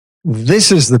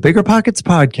This is the Bigger Pockets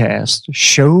Podcast,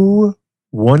 show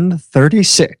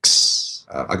 136.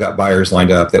 I got buyers lined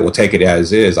up that will take it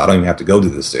as is. I don't even have to go to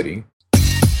the city.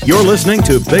 You're listening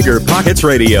to Bigger Pockets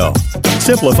Radio,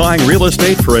 simplifying real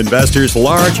estate for investors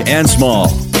large and small.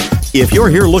 If you're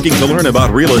here looking to learn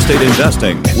about real estate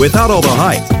investing without all the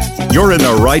hype, you're in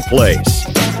the right place.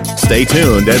 Stay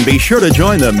tuned and be sure to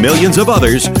join the millions of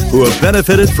others who have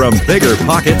benefited from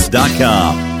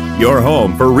BiggerPockets.com. Your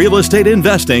home for real estate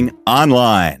investing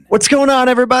online. What's going on,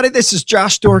 everybody? This is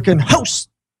Josh Dorkin, host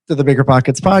of the Bigger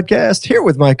Pockets Podcast, here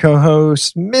with my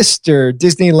co-host, Mr.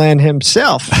 Disneyland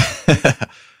himself,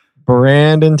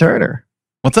 Brandon Turner.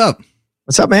 What's up?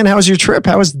 What's up, man? How was your trip?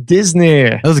 How was Disney?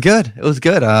 It was good. It was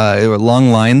good. It were long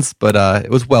lines, but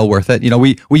it was well worth it. You know,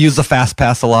 we use the Fast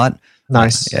Pass a lot.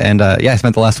 Nice. And I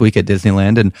spent the last week at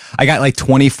Disneyland, and I got like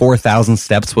 24,000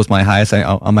 steps was my highest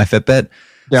on my Fitbit.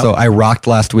 Yep. So I rocked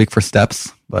last week for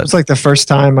steps. But it's like the first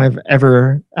time I've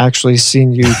ever actually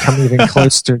seen you come even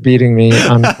close to beating me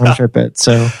on Fitbit.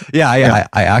 So I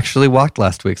actually walked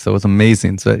last week, so it was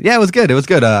amazing. So yeah, it was good. It was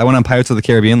good. I went on Pirates of the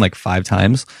Caribbean like 5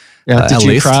 times. Yeah, did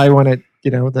you cry when it,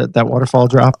 that waterfall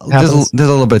drop happens? There's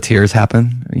a little bit of tears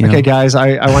happen. Okay, guys,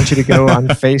 I want you to go on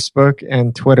Facebook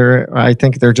and Twitter. I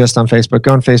think they're just on Facebook.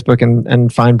 Go on Facebook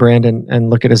and find Brandon and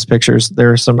look at his pictures.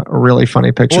 There are some really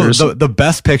funny pictures. Well, the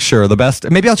best picture,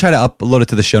 maybe I'll try to upload it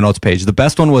to the show notes page. The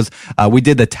best one was we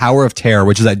did the Tower of Terror,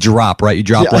 which is that drop, right? You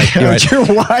drop right? Your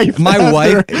wife. My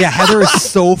wife. Yeah, Heather is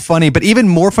so funny. But even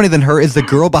more funny than her is the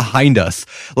girl behind us.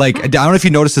 Like, I don't know if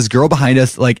you noticed this girl behind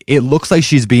us, like it looks like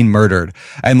she's being murdered.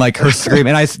 And like her scream,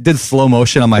 and I did slow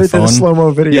motion on my phone. Did a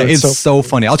slow-mo video. Yeah, it's so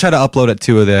funny. I'll try to upload it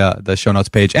to the show notes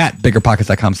page at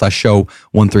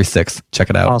biggerpockets.com/show136. Check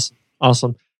it out.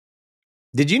 Awesome.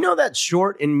 Did you know that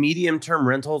short and medium-term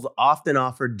rentals often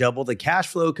offer double the cash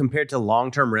flow compared to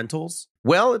long-term rentals?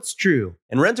 Well, it's true.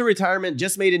 And Rent to Retirement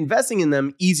just made investing in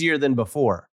them easier than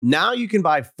before. Now you can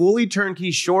buy fully turnkey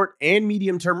short and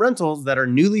medium-term rentals that are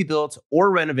newly built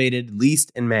or renovated,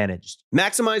 leased, and managed.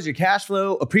 Maximize your cash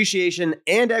flow, appreciation,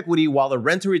 and equity while the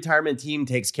Rent to Retirement team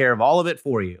takes care of all of it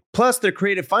for you. Plus, their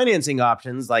creative financing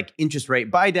options like interest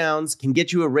rate buydowns can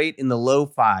get you a rate in the low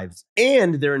 5s.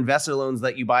 And their investor loans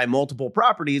let you buy multiple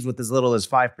properties with as little as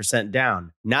 5%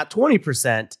 down. Not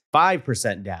 20%,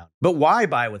 5% down. But why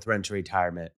buy with Rent to Retirement?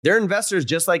 They're investors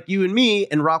just like you and me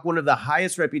and rock one of the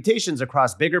highest reputations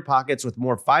across Bigger Pockets with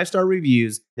more 5-star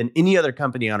reviews than any other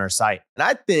company on our site. And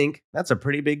I think that's a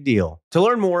pretty big deal. To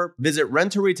learn more, visit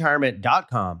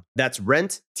renttoretirement.com. That's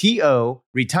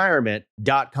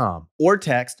renttoretirement.com or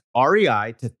text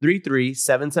REI to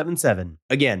 33777.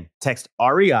 Again, text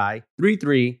REI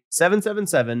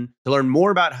 33777 to learn more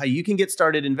about how you can get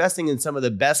started investing in some of the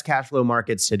best cash flow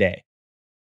markets today.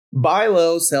 Buy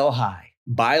low, sell high.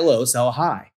 Buy low, sell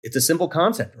high. It's a simple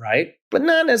concept, right? But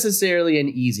not necessarily an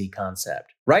easy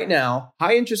concept. Right now,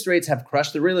 high interest rates have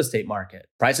crushed the real estate market.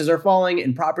 Prices are falling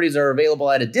and properties are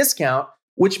available at a discount,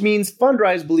 which means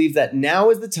Fundrise believes that now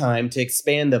is the time to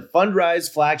expand the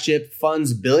Fundrise Flagship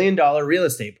Fund's billion-dollar real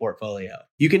estate portfolio.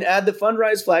 You can add the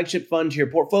Fundrise Flagship Fund to your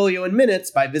portfolio in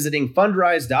minutes by visiting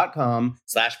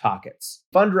fundrise.com/pockets.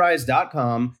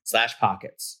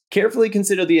 Fundrise.com/pockets. Carefully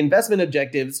consider the investment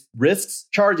objectives, risks,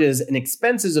 charges, and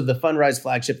expenses of the Fundrise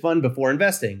Flagship Fund before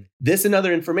investing. This and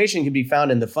other information can be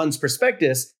found in the fund's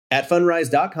prospectus at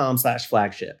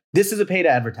fundrise.com/flagship. This is a paid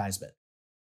advertisement.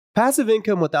 Passive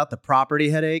income without the property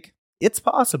headache? It's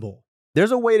possible.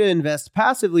 There's a way to invest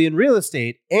passively in real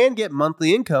estate and get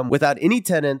monthly income without any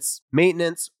tenants,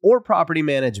 maintenance, or property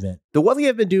management. The Wealthy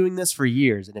have been doing this for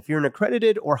years, and if you're an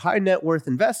accredited or high net worth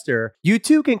investor, you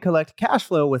too can collect cash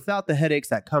flow without the headaches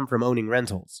that come from owning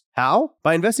rentals. How?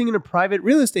 By investing in a private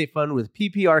real estate fund with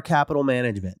PPR Capital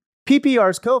Management.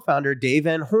 PPR's co-founder, Dave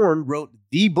Van Horn, wrote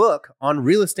the book on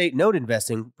real estate note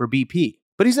investing for BP.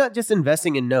 But he's not just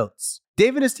investing in notes.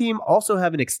 Dave and his team also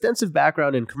have an extensive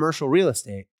background in commercial real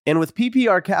estate. And with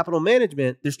PPR Capital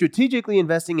Management, they're strategically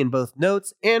investing in both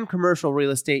notes and commercial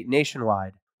real estate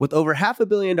nationwide. With over $500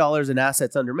 million in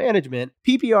assets under management,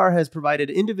 PPR has provided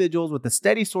individuals with a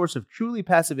steady source of truly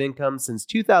passive income since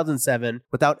 2007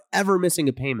 without ever missing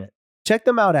a payment. Check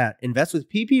them out at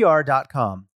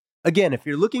investwithppr.com. Again, if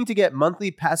you're looking to get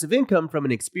monthly passive income from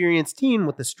an experienced team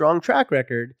with a strong track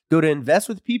record, go to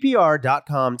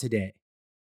investwithppr.com today.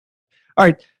 All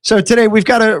right. So today we've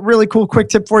got a really cool quick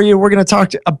tip for you. We're going to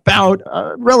talk about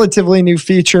a relatively new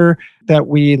feature that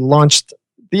we launched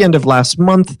the end of last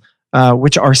month,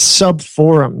 which are sub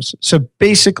forums. So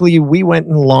basically we went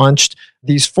and launched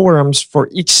these forums for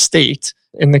each state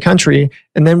in the country.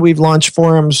 And then we've launched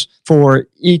forums for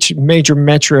each major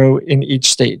metro in each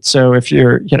state. So if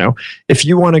if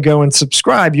you want to go and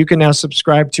subscribe, you can now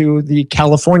subscribe to the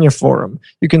California forum.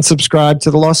 You can subscribe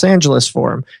to the Los Angeles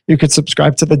forum. You could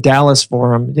subscribe to the Dallas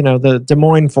forum, the Des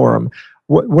Moines forum,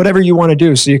 whatever you want to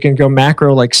do. So you can go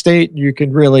macro like state. You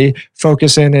can really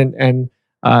focus in and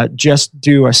just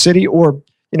do a city, or,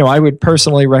 I would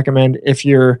personally recommend if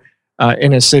you're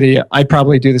in a city, I'd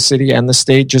probably do the city and the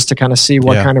state just to kind of see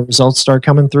what kind of results start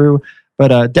coming through.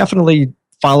 But definitely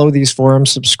follow these forums,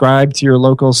 subscribe to your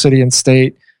local city and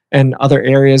state and other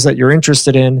areas that you're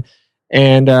interested in.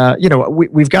 And,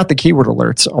 we've got the keyword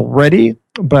alerts already,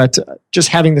 but just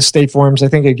having the state forums, I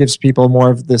think it gives people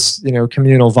more of this,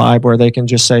 communal vibe where they can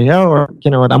just say,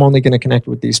 I'm only going to connect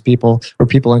with these people or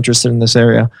people interested in this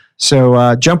area.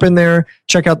 So jump in there,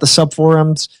 check out the sub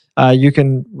forums. You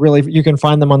can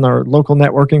find them on our local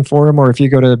networking forum, or if you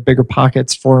go to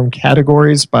BiggerPockets forum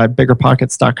categories by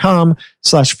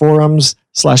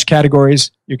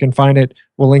biggerpockets.com/forums/categories, you can find it.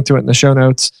 We'll link to it in the show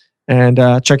notes and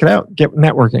check it out. Get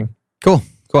networking. Cool.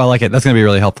 I like it. That's going to be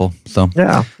really helpful. So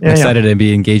I'm excited to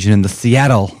be engaging in the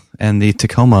Seattle and the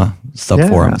Tacoma sub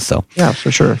forums. So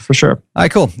for sure. All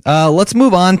right, cool. Let's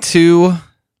move on to.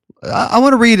 I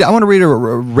want to read a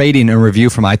rating and review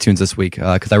from iTunes this week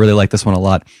because I really like this one a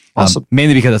lot. Awesome.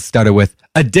 Mainly because it started with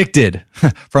Addicted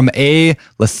from A.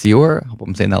 Lasieur. I hope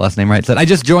I'm saying that last name right. It said, I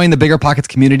just joined the Bigger Pockets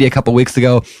community a couple weeks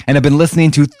ago and have been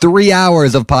listening to 3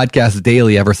 hours of podcasts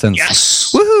daily ever since.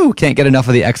 Yes. Woohoo! Can't get enough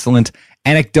of the excellent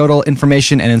anecdotal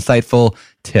information and insightful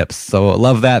tips. So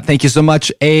love that. Thank you so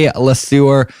much, A.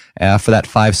 Lasieur, for that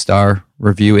 5-star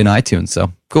review in iTunes.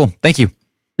 So cool. Thank you.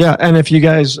 Yeah, and if you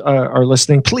guys are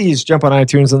listening, please jump on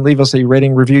iTunes and leave us a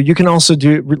rating review. You can also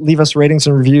leave us ratings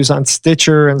and reviews on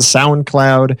Stitcher and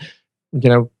SoundCloud.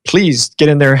 Please get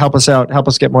in there, help us out, help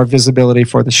us get more visibility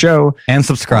for the show. And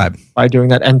subscribe. By doing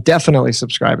that. And definitely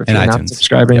subscribe. If you're iTunes. Not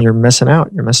subscribing, You're missing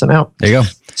out. There you go.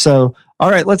 So,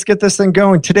 all right, let's get this thing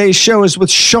going. Today's show is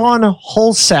with Sean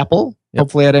Holsapple. Yep.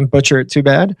 Hopefully I didn't butcher it too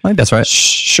bad. I think that's right.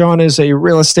 Sean is a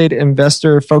real estate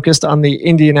investor focused on the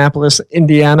Indianapolis,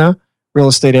 Indiana real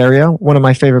estate area, one of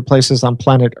my favorite places on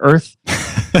planet Earth.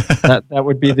 that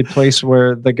would be the place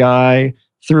where the guy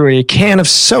threw a can of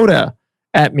soda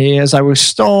at me as I was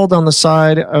stalled on the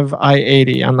side of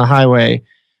I-80 on the highway.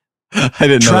 I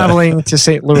didn't know traveling to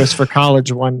St. Louis for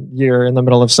college one year in the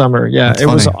middle of summer. Yeah, That's it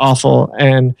funny. was awful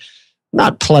and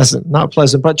not pleasant.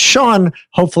 But Sean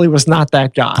hopefully was not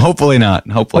that guy. Hopefully not.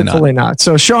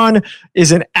 So Sean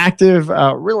is an active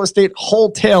real estate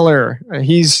wholesaler.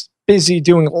 He's busy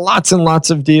doing lots and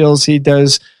lots of deals. He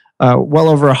does well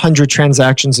over 100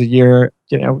 transactions a year,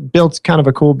 built kind of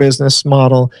a cool business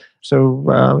model.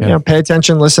 So, pay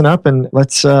attention, listen up, and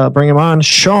let's bring him on.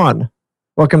 Sean,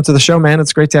 welcome to the show, man.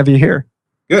 It's great to have you here.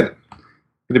 Good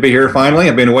to be here finally.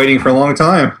 I've been waiting for a long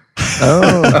time.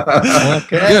 Oh,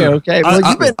 okay. Well,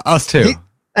 you've been us too.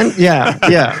 I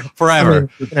Forever.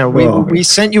 mean, we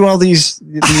sent you all these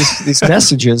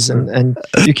messages, and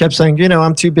you kept saying,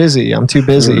 I'm too busy. And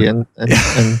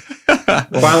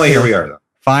Finally, here we are, though.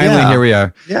 Here we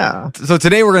are. Yeah. So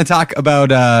today we're going to talk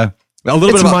about a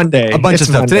little bit about Monday. A bunch of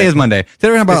stuff. Today is Monday. Today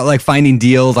we're going to talk about finding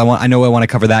deals. I know I want to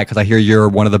cover that because I hear you're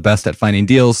one of the best at finding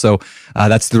deals. So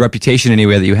that's the reputation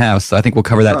anyway that you have. So I think we'll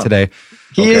cover that today.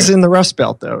 He is in the Rust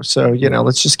Belt, though. So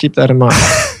let's just keep that in mind.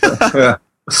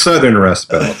 Southern Rust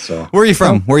Belt. So where are you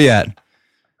from? Where are you at?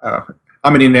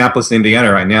 I'm in Indianapolis,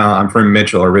 Indiana right now. I'm from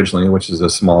Mitchell originally, which is a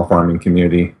small farming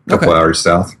community a couple hours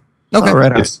south. Okay. All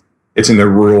right. It's in the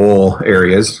rural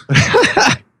areas.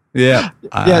 Yeah.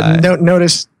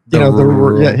 Notice,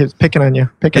 he's picking on you.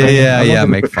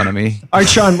 Make fun of me. All right,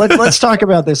 Sean, let's talk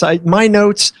about this. My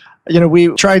notes, we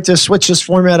tried to switch this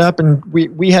format up, and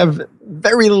we have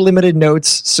very limited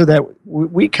notes so that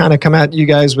we kind of come at you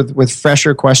guys with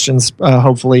fresher questions,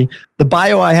 hopefully. The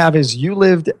bio I have is you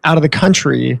lived out of the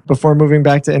country before moving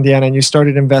back to Indiana, and you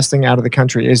started investing out of the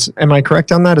country. Am I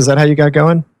correct on that? Is that how you got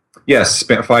going? Yes,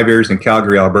 spent 5 years in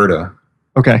Calgary, Alberta.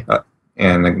 Okay.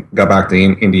 And I got back to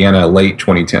Indiana late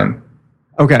 2010.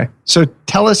 Okay. So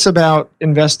tell us about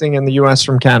investing in the U.S.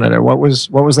 from Canada. What was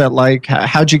that like?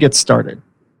 How'd you get started?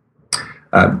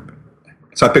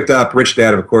 So I picked up Rich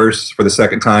Dad, of course, for the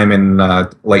second time in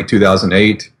late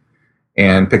 2008,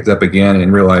 and picked it up again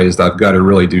and realized I've got to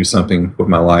really do something with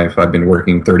my life. I've been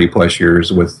working 30 plus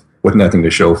years with nothing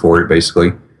to show for it,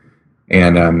 basically.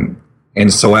 And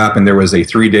so happened there was a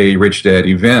 3-day Rich Dad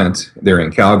event there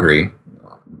in Calgary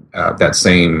around that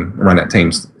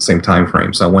same time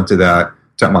frame. So I went to that,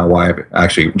 took my wife,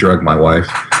 actually drugged my wife.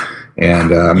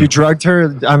 And you drugged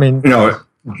her? I mean,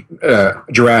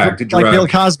 dragged. Like Bill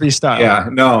Cosby style. Yeah,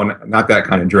 no, not that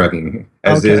kind of drugging.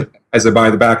 As I by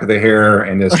the back of the hair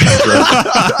and this kind of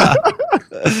drug.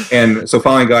 And so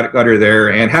finally got her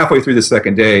there, and halfway through the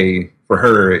second day, for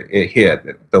her, it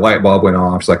hit. The light bulb went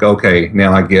off. She's like, okay,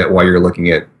 now I get why you're looking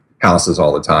at houses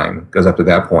all the time. Because up to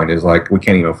that point, it's like, we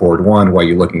can't even afford one. Why are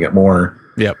you looking at more?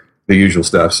 Yep. The usual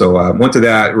stuff. So went to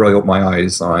that, really opened my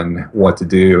eyes on what to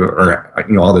do, or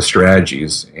all the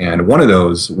strategies. And one of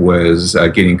those was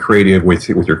getting creative with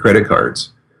your credit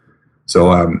cards. So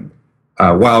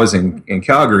while I was in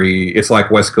Calgary, it's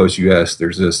like West Coast US.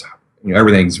 There's this,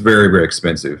 everything's very, very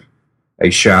expensive. A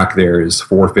shack there is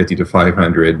 $450 to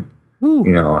 $500.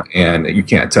 And you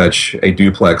can't touch a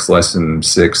duplex less than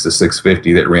 $600 to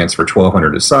 $650 that rents for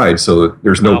 $1,200 aside. So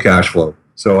there's no cash flow.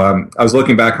 So I was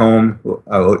looking back home,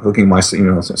 looking at my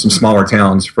some smaller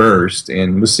towns first,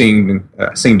 and was seeing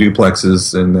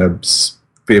duplexes in the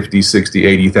 50, 60,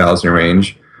 80,000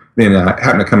 range. Then I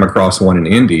happened to come across one in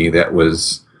Indy that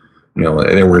was,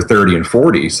 they were 30 and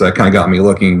 40. So that kind of got me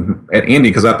looking at Indy,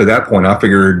 because up to that point I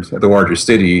figured at the larger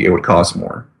city it would cost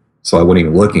more. So I wasn't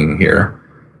even looking here.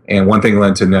 And one thing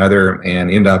led to another,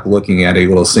 and ended up looking at a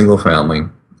little single family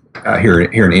here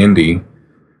in Indy.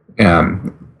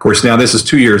 Of course, now this is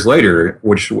 2 years later,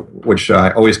 which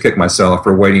I always kick myself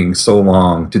for waiting so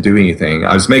long to do anything.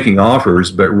 I was making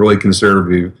offers, but really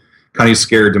conservative, kind of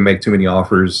scared to make too many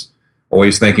offers,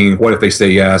 always thinking, what if they say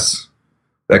yes,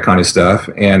 that kind of stuff.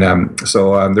 And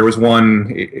so there was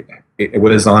one, it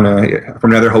was on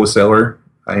from another wholesaler,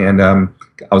 and I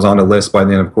was on the list by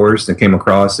then, of course, and came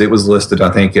across, it was listed,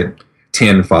 I think, at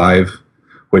 10.5,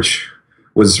 which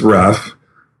was rough.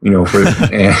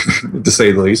 To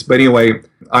say the least. But anyway,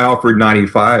 I offered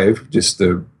 95 just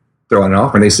to throw in an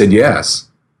offer, and they said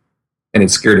yes. And it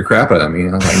scared the crap out of me.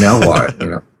 I was like, now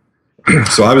what?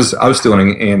 So I was still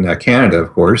in Canada,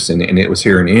 of course, and it was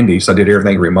here in Indy, so I did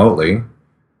everything remotely.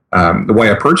 The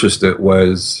way I purchased it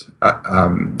was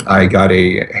I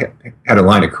had a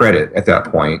line of credit at that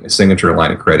point, a signature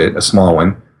line of credit, a small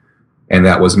one, and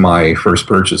that was my first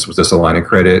purchase, was just a line of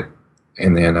credit.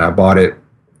 And then I bought it,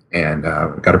 and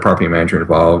got a property manager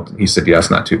involved. He said, yes,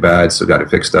 not too bad. So got it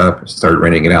fixed up, started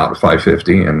renting it out at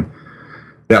 $550. And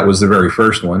that was the very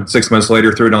first one. 6 months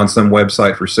later, threw it on some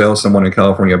website for sale. Someone in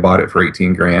California bought it for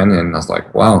 $18,000. And I was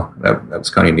like, wow, that was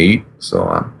kind of neat.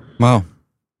 So, Wow.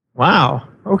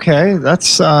 Okay.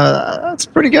 That's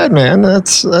pretty good, man.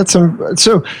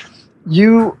 So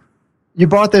you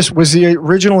bought this, was the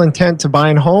original intent to buy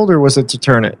and hold, or was it to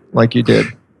turn it like you did?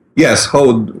 Yes,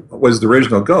 hold was the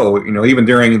original goal. Even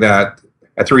during that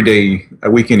a 3-day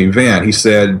weekend event, he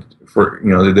said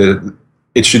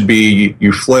it should be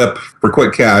you flip for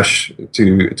quick cash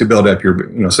to build up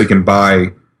your so you can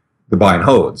buy the buy and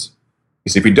holds. He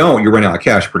said if you don't, you run out of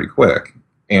cash pretty quick.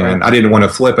 And I didn't want to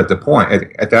flip at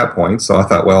that point, so I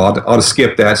thought, well, I'll just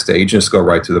skip that stage and just go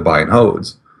right to the buy and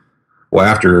holds. Well,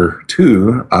 after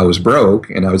 2, I was broke,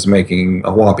 and I was making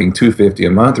a whopping $250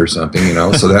 a month or something,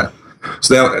 so that.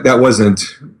 So that wasn't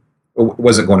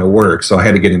going to work. So I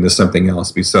had to get into something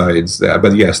else besides that.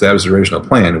 But yes, that was the original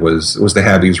plan, was to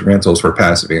have these rentals for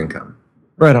passive income.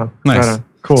 Right on. Nice. Right on.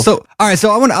 Cool. So, all right. So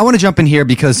I want to jump in here,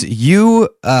 because you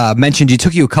mentioned it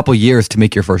took you a couple years to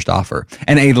make your first offer,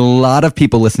 and a lot of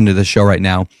people listening to this show right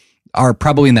now are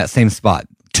probably in that same spot.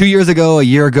 2 years ago, a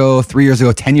year ago, 3 years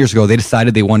ago, 10 years ago, they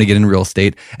decided they want to get in real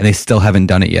estate, and they still haven't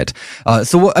done it yet. Do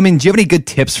you have any good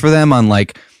tips for them on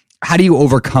how do you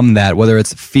overcome that, whether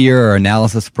it's fear or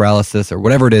analysis paralysis or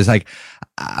whatever it is?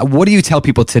 What do you tell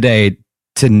people today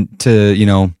to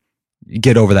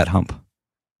get over that hump?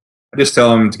 I just tell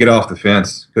them to get off the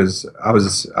fence, because I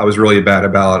was really bad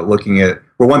about looking at,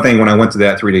 well, one thing, when I went to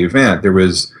that 3-day event, there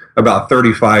was about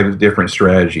 35 different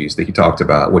strategies that he talked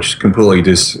about, which completely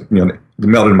just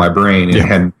melted in my brain,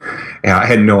 and I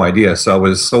had no idea. So I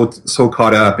was so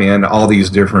caught up in all these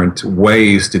different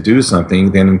ways to do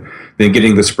something, then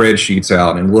getting the spreadsheets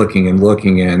out and looking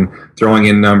and throwing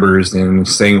in numbers and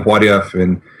saying what if,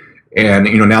 and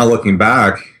now looking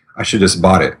back, I should just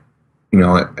bought it.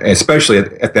 Especially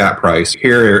at that price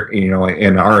here,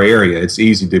 in our area, it's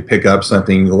easy to pick up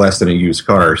something less than a used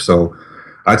car. So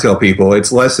I tell people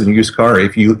it's less than a used car.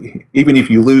 Even if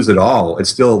you lose it all, it's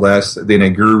still less than a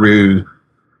guru,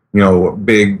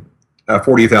 big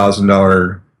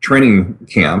 $40,000 training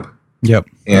camp. Yep.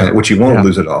 And which you won't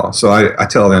lose it all. So I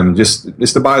tell them just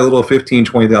to buy a little $15,000,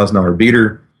 $20,000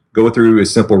 beater, go through a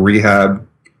simple rehab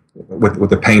with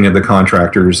the pain of the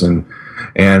contractors and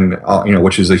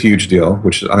which is a huge deal,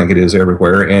 which I think it is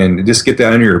everywhere, and just get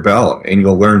that under your belt, and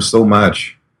you'll learn so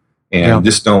much. And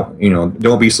just don't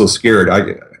be so scared.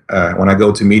 When I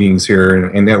go to meetings here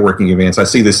and networking events, I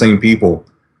see the same people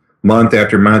month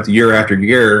after month, year after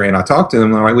year. And I talked to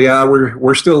them. I'm like, yeah,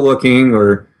 we're still looking,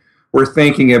 or we're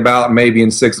thinking about maybe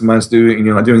in 6 months doing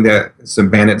that some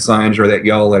bandit signs or that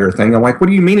yellow letter thing. I'm like, what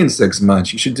do you mean in 6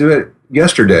 months? You should do it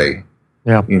yesterday.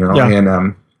 Yeah.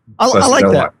 And I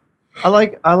like that.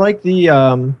 I like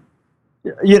the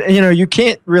you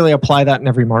can't really apply that in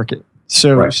every market.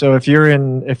 So Right. so if you're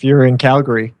in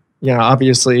Calgary,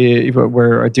 obviously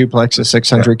where a duplex is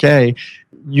 $600K,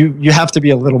 you have to be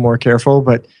a little more careful.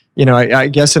 But I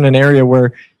guess in an area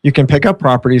where you can pick up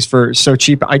properties for so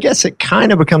cheap, I guess it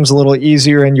kind of becomes a little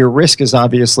easier, and your risk is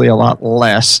obviously a lot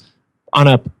less on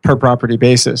a per property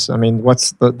basis. I mean,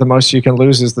 what's the most you can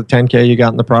lose is the $10K you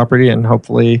got in the property, and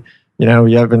hopefully you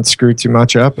haven't screwed too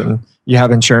much up, and you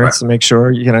have insurance to make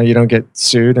sure you don't get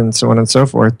sued and so on and so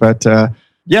forth. But I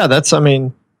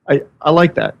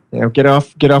like that. Get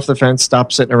off the fence,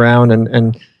 stop sitting around,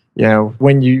 and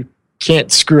when you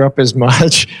can't screw up as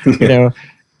much,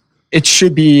 it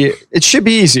should be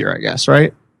easier, I guess,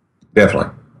 right?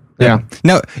 Definitely. Yeah.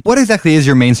 Now, what exactly is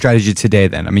your main strategy today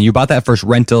then? I mean, you bought that first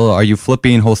rental. Are you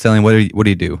flipping, wholesaling? What do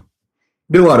you do?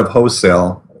 Do a lot of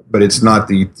wholesale, but it's not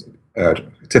the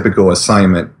typical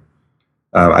assignment.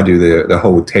 I do the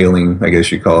wholetailing, I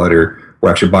guess you call it, or we're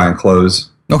actually buying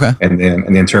clothes. Okay. And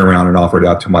then turn around and offer it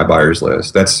out to my buyers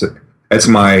list. That's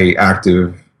my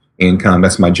active income.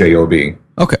 That's my JOB.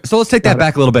 Okay, so let's take that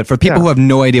back a little bit for people who have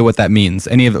no idea what that means.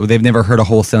 They've never heard of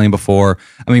wholesaling before.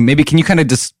 I mean, maybe can you kind of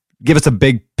just give us a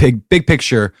big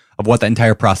picture of what that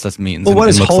entire process means? Well, what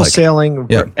is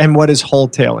wholesaling and what is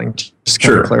wholetailing? Just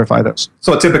kind of clarify those.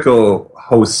 So a typical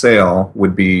wholesale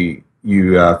would be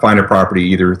you find a property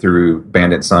either through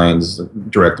bandit signs,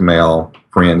 direct mail,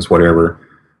 friends, whatever,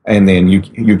 and then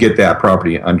you get that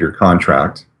property under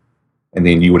contract, and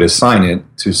then you would assign it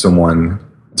to someone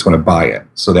that's going to buy it.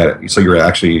 So you're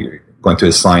actually going to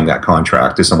assign that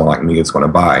contract to someone like me that's going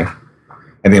to buy,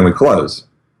 and then we close.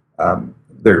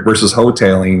 Versus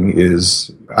wholetailing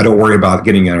is I don't worry about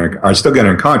I still get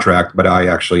in contract, but I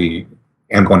actually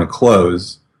am going to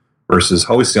close. Versus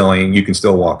wholesaling, you can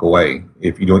still walk away.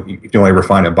 If you don't ever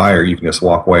find a buyer, you can just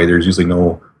walk away. There's usually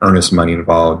no earnest money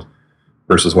involved.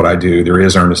 Versus what I do, there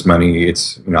is earnest money.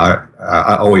 It's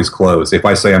I always close. If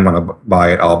I say I'm going to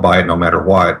buy it, I'll buy it no matter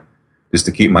what, just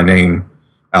to keep my name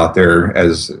out there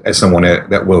as someone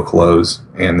that will close.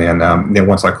 And then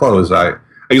once I close, I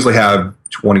usually have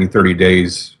 20, 30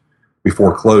 days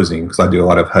before closing, because I do a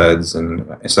lot of HUDs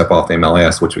and stuff off the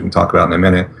MLS, which we can talk about in a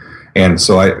minute. And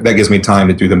so that gives me time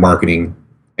to do the marketing,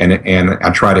 and I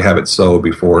try to have it sold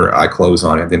before I close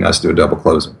on it. Then us do a double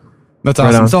closing. That's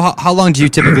awesome. So how long do you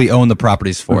typically own the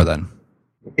properties for then?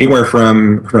 Anywhere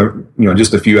from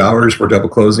just a few hours for double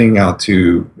closing out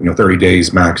to 30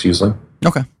 days max usually.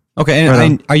 Okay.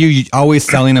 And are you always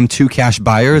selling them to cash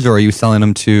buyers, or are you selling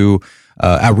them to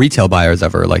retail buyers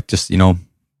ever, like just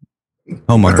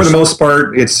homeowners? For the most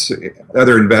part, it's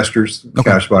other investors,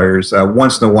 cash buyers.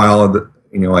 Once in a while,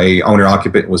 a owner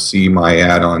occupant will see my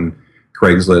ad on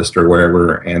Craigslist or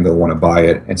wherever, and they'll want to buy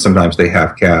it. And sometimes they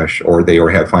have cash, or they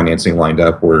already have financing lined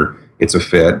up where it's a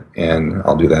fit, and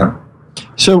I'll do that.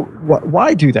 So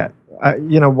why do that?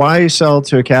 Why sell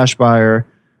to a cash buyer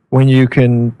when you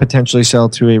can potentially sell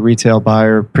to a retail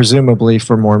buyer, presumably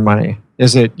for more money?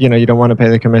 Is it, you don't want to pay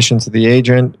the commission to the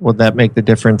agent? Would that make the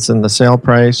difference in the sale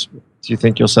price? Do you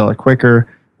think you'll sell it quicker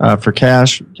for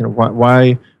cash?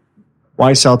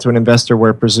 Why sell to an investor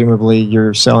where presumably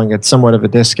you're selling at somewhat of a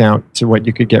discount to what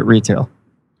you could get retail?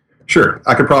 Sure.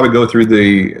 I could probably go through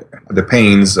the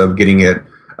pains of getting it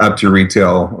up to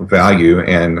retail value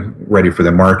and ready for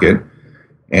the market.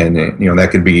 And, that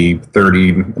could be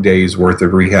 30 days worth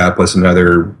of rehab plus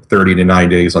another 30 to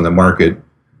 90 days on the market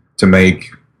to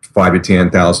make 5 to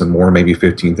 10,000 more, maybe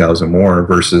 15,000 more,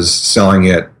 versus selling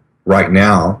it right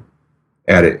now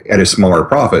at a smaller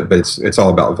profit. But it's all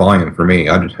about volume for me.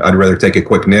 I'd rather take a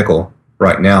quick nickel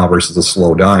right now versus a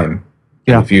slow dime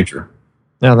in the future.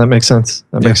 Yeah, that makes sense.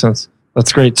 Makes sense.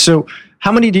 That's great. So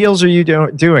how many deals are you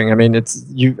doing? I mean,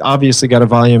 you obviously got a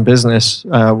volume business.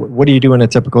 What do you do in a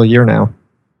typical year now?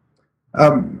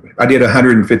 I did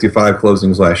 155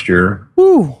 closings last year.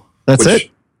 Woo! That's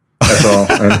it? That's all.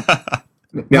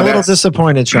 I'm a little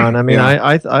disappointed, Sean. I mean,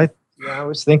 I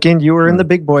was thinking you were in the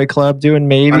big boy club doing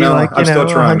maybe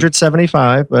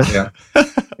 175, but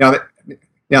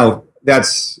now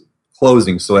that's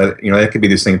closing, so that could be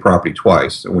the same property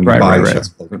twice when you buy it.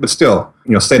 But still,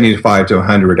 75 to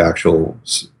 100 actual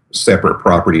separate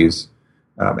properties.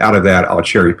 Out of that, I'll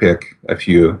cherry pick a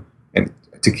few and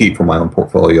to keep for my own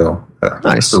portfolio.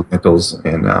 Nice. For rentals,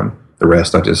 and the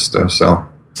rest I just sell.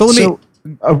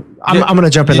 I'm going to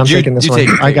jump in. I'm taking this one.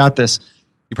 I got this.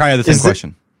 You probably have the same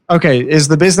question. Okay, is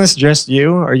the business just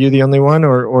you? Are you the only one,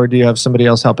 or do you have somebody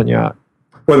else helping you out?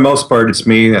 For the most part, it's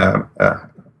me. Got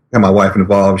my wife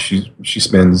involved. She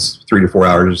spends 3 to 4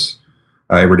 hours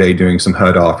every day doing some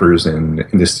HUD offers and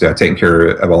just taking care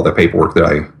of all the paperwork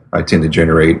that I tend to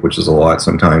generate, which is a lot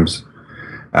sometimes.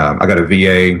 I got a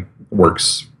VA,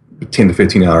 works 10 to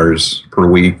 15 hours per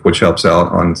week, which helps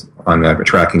out on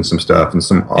tracking some stuff and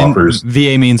some offers. And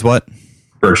VA means what?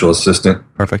 Virtual assistant.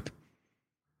 Perfect.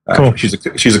 Cool.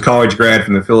 She's a college grad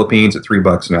from the Philippines at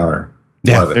 $3 an hour.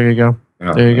 Yeah, Love it. There you go.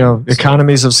 know, There you go.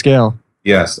 Economies of scale.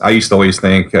 Yes, I used to always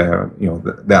think,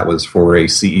 that was for a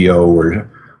CEO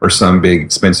or some big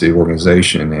expensive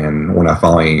organization. And when I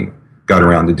finally got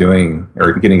around to doing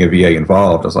or getting a VA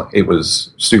involved, I was like, it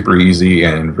was super easy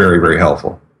and very, very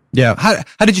helpful. Yeah.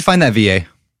 How did you find that VA?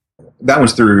 That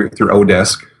one's through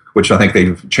Odesk, which I think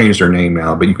they've changed their name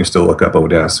now, but you can still look up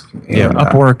Odesk. And,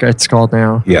 Upwork, it's called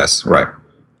now. Yes, right.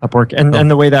 Upwork. And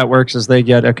the way that works is they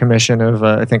get a commission of,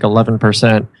 I think,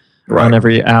 11%. Right. On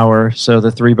every hour. So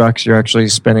the $3 you're actually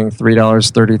spending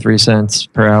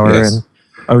 $3.33 per hour, Yes. and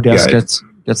Odesk gets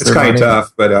It's their kind money. of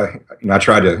tough, but I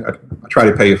try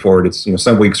to pay it forward. It's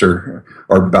some weeks are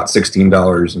about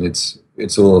 $16, and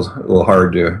it's a little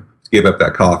hard to give up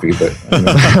that coffee. But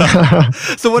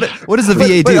So what does the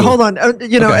VA do? But hold on,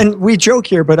 Okay. and we joke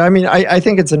here, but I mean, I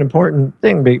think it's an important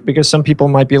thing because some people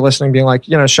might be listening, being like,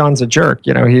 Sean's a jerk.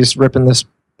 He's ripping this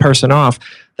person off.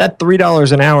 That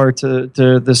 $3 an hour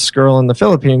to this girl in the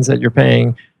Philippines that you're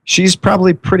paying, she's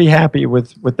probably pretty happy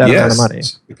with that amount of money.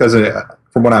 Because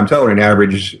from what I'm telling, an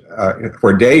average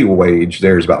for a day wage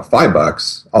there's about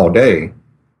 $5 all day,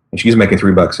 and she's making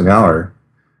 $3 an hour.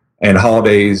 And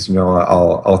holidays,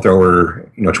 I'll throw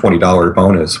her $20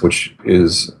 bonus, which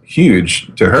is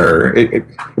huge to her. It'd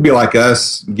be like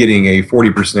us getting a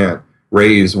 40%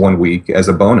 raise one week as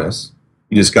a bonus.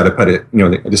 You just got to put it,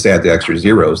 just add the extra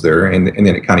zeros there, and then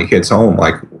it kind of hits home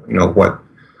like,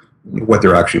 what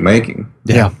they're actually making.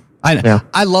 Yeah.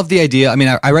 I love the idea. I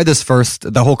mean, I read this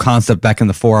first, the whole concept back in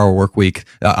the 4-hour work week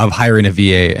of hiring a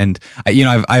VA. And,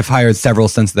 I've hired several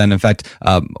since then. In fact,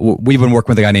 we've been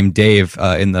working with a guy named Dave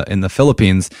in the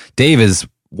Philippines. Dave is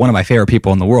one of my favorite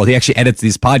people in the world. He actually edits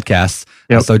these podcasts.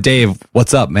 Yep. So Dave,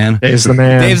 what's up, man? Dave's the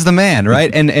man. Dave's the man, right?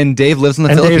 And Dave lives in the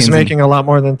and Philippines. Dave's making a lot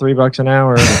more than $3 an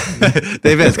hour.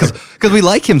 Dave is because we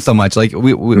like him so much. Like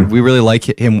we really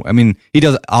like him. I mean, he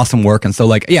does awesome work, and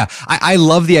so I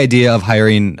love the idea of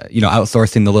hiring,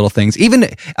 outsourcing the little things. Even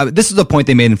this is the point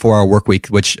they made in 4-hour work week,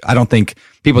 which I don't think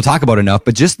people talk about enough.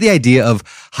 But just the idea of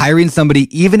hiring somebody,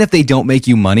 even if they don't make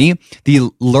you money, the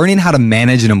learning how to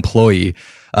manage an employee.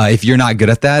 If you're not good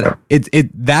at that,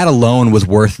 that alone was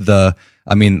worth the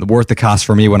cost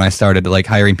for me when I started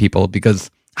hiring people,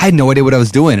 because I had no idea what I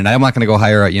was doing, and I'm not going to go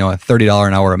hire a $30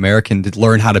 an hour American to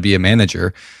learn how to be a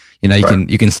manager.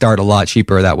 You can start a lot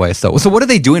cheaper that way. So what are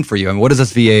they doing for you? I mean, what is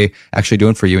this VA actually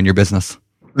doing for you in your business?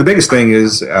 The biggest thing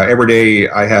is every day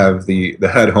I have the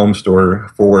HUD home store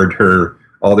forward her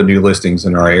all the new listings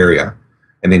in our area,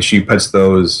 and then she puts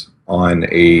those on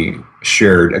a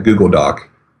Google Doc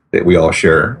that we all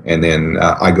share, and then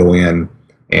I go in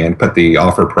and put the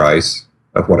offer price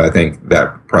of what I think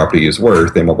that property is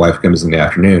worth. Then my wife comes in the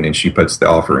afternoon and she puts the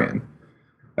offer in.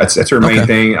 That's her main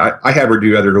thing. I have her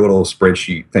do other little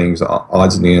spreadsheet things,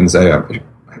 odds and ends.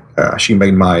 She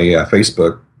made my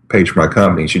Facebook page for my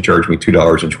company. She charged me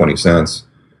 $2.20.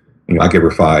 I give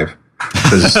her $5.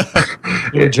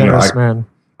 You're a generous man.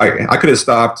 I could have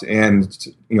stopped and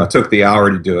took the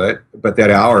hour to do it, but that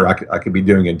hour I could be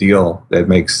doing a deal that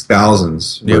makes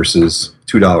thousands versus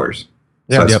 $2.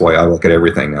 So that's why I look at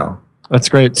everything now. That's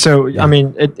great. So I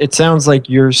mean, it sounds like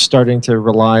you're starting to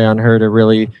rely on her to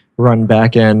really run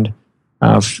back end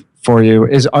for you.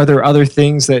 Are there other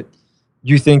things that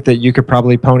you think that you could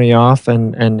probably pony off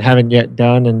and haven't yet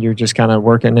done, and you're just kind of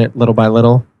working it little by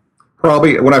little?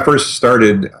 Probably when I first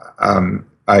started.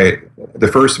 The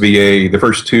first VA, the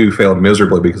first two failed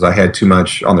miserably because I had too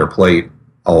much on their plate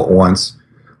all at once,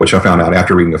 which I found out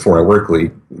after reading the 4-hour work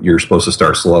week. You're supposed to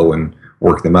start slow and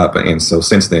work them up, and so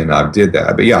since then I did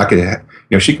that. But I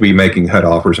could, she could be making HUD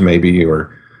offers maybe,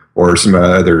 or some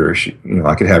other.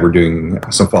 I could have her doing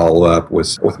some follow up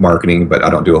with marketing, but I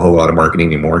don't do a whole lot of marketing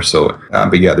anymore. So,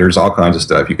 there's all kinds of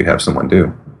stuff you could have someone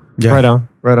do. Yeah.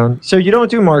 Right on. So you don't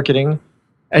do marketing,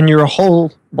 and you're a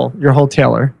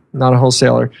wholesaler. Not a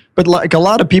wholesaler, but like a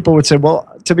lot of people would say, well,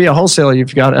 to be a wholesaler, you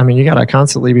got to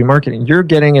constantly be marketing. You're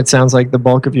getting, it sounds like, the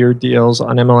bulk of your deals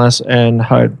on MLS and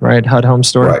HUD, right? HUD Home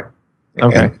Store. Right.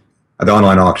 Okay. And the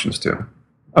online auctions too.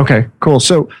 Okay, cool.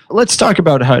 So let's talk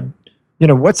about HUD.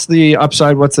 What's the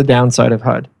upside? What's the downside of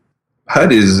HUD?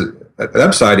 HUD is the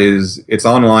upside is it's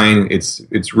online.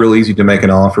 It's real easy to make an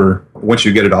offer. Once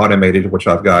you get it automated, which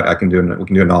I've got, we can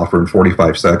do an offer in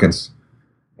 45 seconds,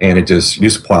 and you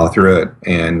just plow through it.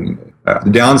 And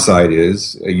the downside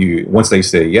is once they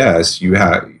say yes,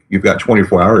 you've got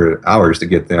 24 hours to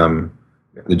get them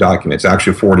the documents.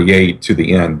 Actually 48 to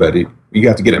the end, but you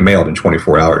have to get it mailed in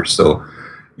 24 hours. So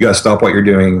you got to stop what you're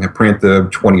doing, print the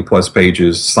 20 plus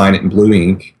pages, sign it in blue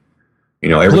ink.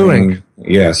 Everything. Blue ink.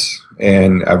 Yes.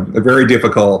 And they're very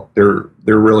difficult. They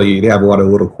have a lot of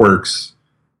little quirks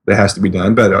that has to be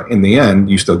done, but in the end,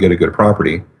 you still get a good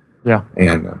property. Yeah.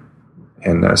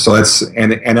 And so that's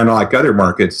and unlike other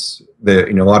markets, that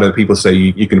a lot of people say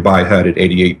you can buy HUD at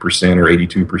 88% or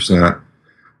 82%.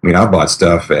 I mean, I've bought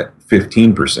stuff at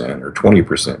 15% or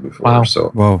 20% before.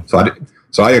 Wow.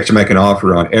 So I actually make an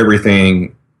offer on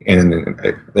everything in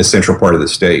the central part of the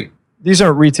state. These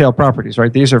aren't retail properties,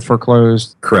 right? These are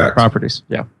foreclosed Correct. properties.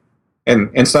 Yeah.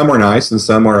 And some are nice, and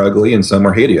some are ugly, and some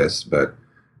are hideous. But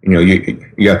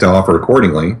you have to offer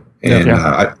accordingly. And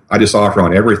I just offer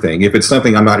on everything. If it's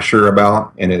something I'm not sure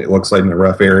about and it looks like in a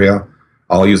rough area,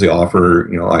 I'll usually offer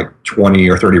like 20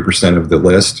 or 30% of the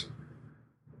list.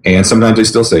 And sometimes they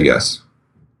still say yes.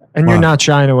 And you're not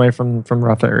shying away from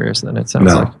rough areas, then it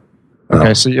sounds like. No.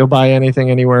 Okay, so you'll buy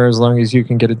anything anywhere as long as you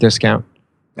can get a discount.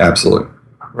 Absolutely.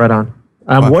 Right on.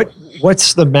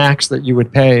 What's the max that you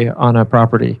would pay on a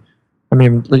property? I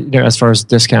mean, as far as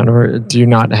discount, or do you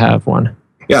not have one?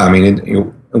 Yeah, I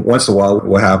mean, once in a while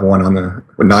we'll have one on the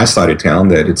nice side of town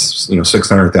that it's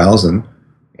 $600,000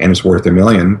 and it's worth $1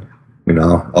 million.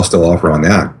 I'll still offer on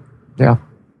that. Yeah,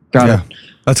 got it.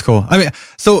 That's cool. I mean,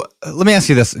 so let me ask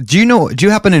you this: do you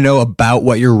happen to know about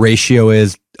what your ratio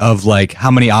is of like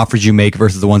how many offers you make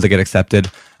versus the ones that get accepted?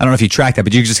 I don't know if you track that,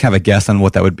 but you just have a guess on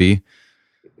what that would be.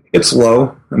 It's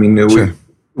low. I mean, Sure.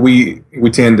 we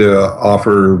tend to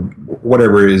offer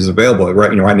whatever is available.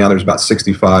 Right now there's about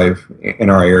 65 in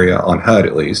our area on HUD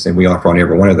at least, and we offer on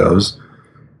every one of those,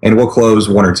 and we'll close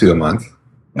 1 or 2 a month.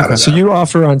 Okay, so you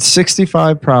offer on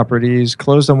 65 properties,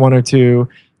 closed on 1 or 2.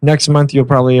 Next month you'll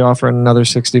probably offer another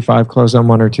 65, closed on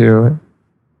 1 or 2.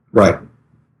 Right.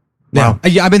 Yeah.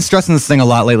 Yeah, I've been stressing this thing a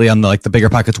lot lately on the Bigger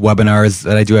Pockets webinars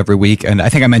that I do every week. And I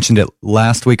think I mentioned it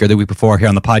last week or the week before here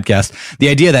on the podcast. The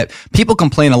idea that people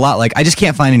complain a lot, like, I just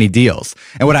can't find any deals.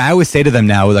 And what I always say to them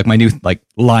now, like my new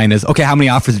line is, okay, how many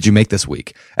offers did you make this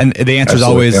week? And the answer is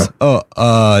always,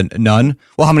 none.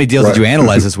 Well, how many deals did you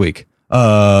analyze this week?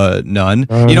 None.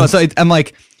 So I'm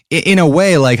like, in a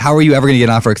way, like, how are you ever going to get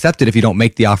an offer accepted if you don't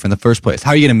make the offer in the first place?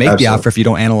 How are you going to make the offer if you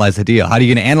don't analyze the deal? How are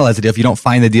you going to analyze the deal if you don't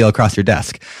find the deal across your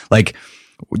desk? Like,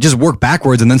 just work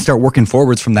backwards and then start working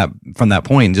forwards from that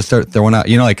point. And just start throwing out,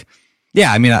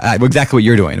 I mean, exactly what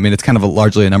you're doing. I mean, it's kind of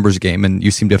largely a numbers game, and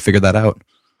you seem to have figured that out.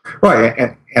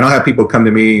 Right. And I'll have people come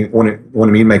to me wanting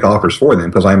me to make offers for them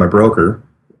because I'm a broker,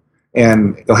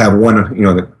 and they'll have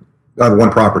they'll have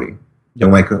one property. They'll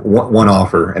make one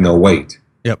offer and they'll wait.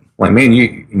 Yep. Like, man,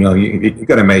 you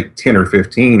got to make 10 or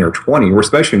 15 or 20.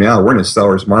 Especially now, we're in a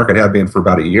seller's market, have been for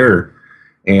about a year,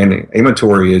 and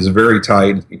inventory is very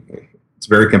tight. It's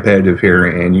very competitive here,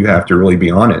 and you have to really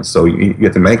be on it. So you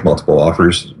have to make multiple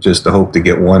offers just to hope to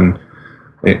get one.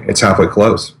 It's halfway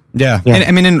close. Yeah. And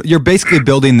I mean, you're basically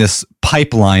building this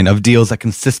pipeline of deals that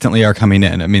consistently are coming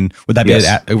in. I mean, would that be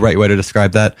a right way to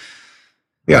describe that?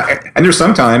 Yeah. And there's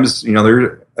sometimes,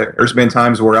 there's been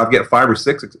times where I'll get 5 or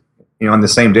 6 on the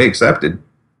same day accepted.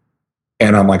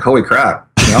 And I'm like, holy crap.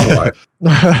 And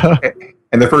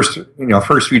the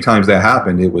first few times that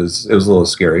happened, it was a little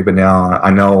scary, but now I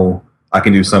know I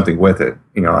can do something with it.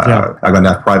 I've got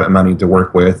enough private money to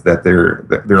work with that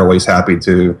they're always happy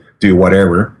to do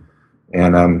whatever.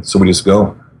 And so we just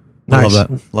go. Nice.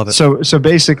 Love it. So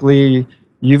basically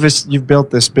you've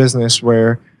built this business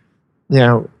where,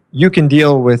 you can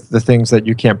deal with the things that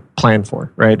you can't plan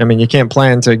for, right? I mean, you can't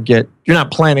plan you're not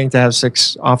planning to have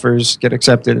 6 offers get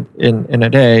accepted in a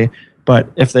day, but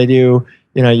if they do,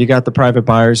 you got the private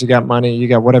buyers, you got money, you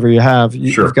got whatever you have,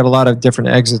 you've got a lot of different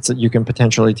exits that you can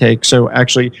potentially take. So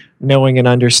actually knowing and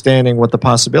understanding what the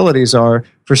possibilities are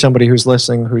for somebody who's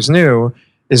listening, who's new,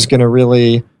 is going to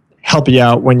really help you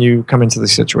out when you come into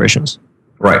these situations.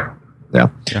 Right. Yeah.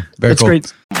 Very It's cool.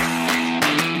 great.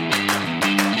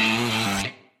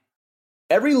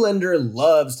 Every lender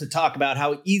loves to talk about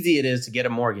how easy it is to get a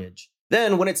mortgage.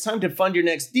 Then, when it's time to fund your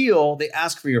next deal, they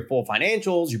ask for your full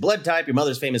financials, your blood type, your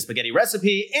mother's famous spaghetti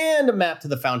recipe, and a map to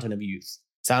the fountain of youth.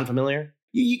 Sound familiar?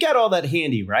 You got all that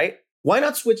handy, right? Why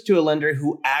not switch to a lender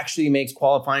who actually makes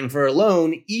qualifying for a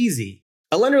loan easy?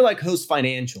 A lender like Host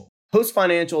Financial. Host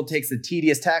Financial takes the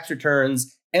tedious tax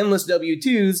returns, endless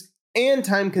W-2s, and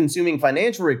time-consuming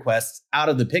financial requests out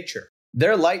of the picture.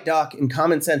 Their light doc and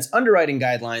common sense underwriting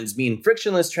guidelines mean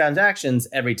frictionless transactions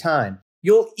every time.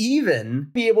 You'll even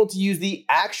be able to use the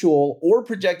actual or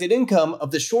projected income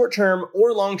of the short-term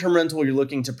or long-term rental you're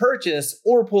looking to purchase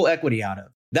or pull equity out of.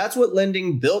 That's what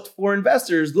lending built for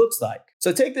investors looks like.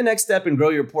 So take the next step and grow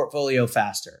your portfolio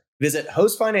faster. Visit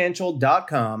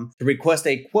hostfinancial.com to request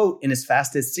a quote in as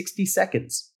fast as 60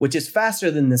 seconds, which is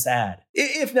faster than this ad.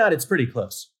 If not, it's pretty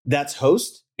close. That's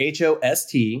host,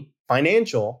 H-O-S-T,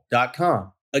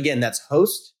 financial.com. Again, that's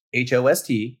host,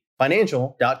 H-O-S-T,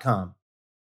 financial.com.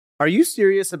 Are you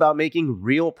serious about making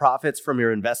real profits from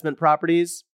your investment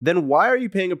properties? Then why are you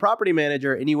paying a property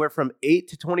manager anywhere from 8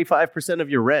 to 25%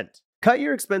 of your rent? Cut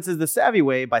your expenses the savvy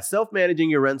way by self-managing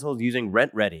your rentals using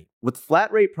RentRedi with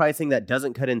flat rate pricing that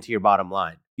doesn't cut into your bottom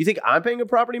line. You think I'm paying a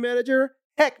property manager?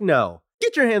 Heck no.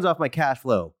 Get your hands off my cash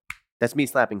flow. That's me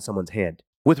slapping someone's hand.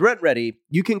 With RentRedi,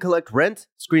 you can collect rent,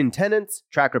 screen tenants,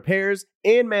 track repairs,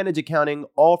 and manage accounting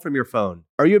all from your phone.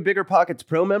 Are you a BiggerPockets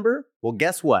Pro member? Well,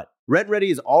 guess what? RentRedi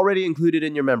is already included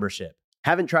in your membership.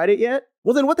 Haven't tried it yet?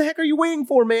 Well, then what the heck are you waiting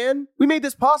for, man? We made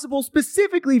this possible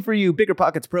specifically for you,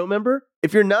 BiggerPockets Pro member.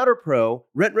 If you're not a pro,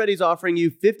 RentRedi's offering you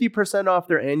 50% off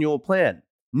their annual plan.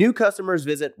 New customers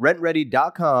visit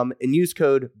rentredi.com and use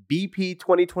code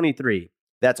BP2023.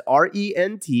 That's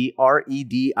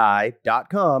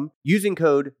RENTREDI.com using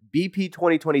code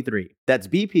BP2023. That's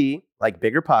BP, like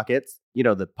Bigger Pockets, you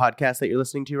know, the podcast that you're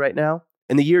listening to right now,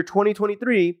 in the year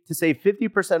 2023 to save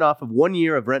 50% off of 1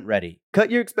 year of RentRedi.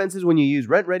 Cut your expenses when you use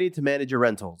RentRedi to manage your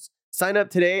rentals. Sign up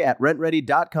today at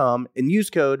rentredi.com and use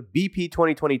code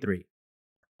BP2023.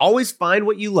 Always find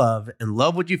what you love and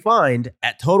love what you find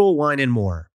at Total Wine &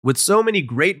 More. With so many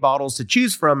great bottles to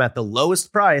choose from at the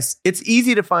lowest price, it's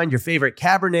easy to find your favorite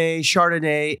Cabernet,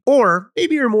 Chardonnay, or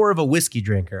maybe you're more of a whiskey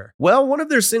drinker. Well, one of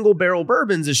their single barrel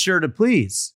bourbons is sure to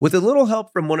please. With a little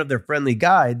help from one of their friendly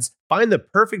guides, find the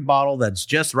perfect bottle that's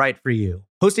just right for you.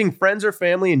 Hosting friends or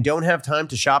family and don't have time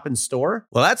to shop in store?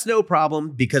 Well, that's no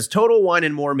problem because Total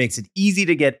Wine & More makes it easy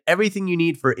to get everything you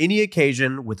need for any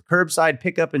occasion with curbside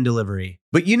pickup and delivery.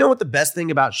 But you know what the best thing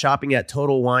about shopping at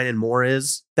Total Wine & More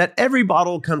is? That every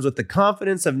bottle comes with the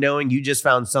confidence of knowing you just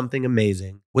found something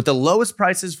amazing. With the lowest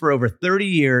prices for over 30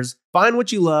 years, find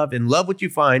what you love and love what you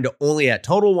find only at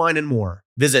Total Wine & More.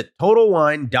 Visit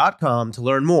TotalWine.com to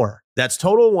learn more. That's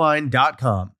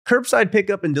TotalWine.com. Curbside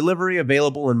pickup and delivery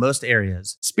available in most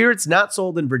areas. Spirits not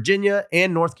sold in Virginia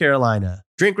and North Carolina.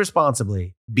 Drink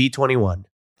responsibly. B21.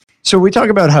 So we talk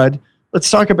about HUD. Let's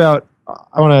talk about,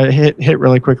 I want to hit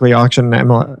really quickly auction and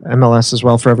MLS as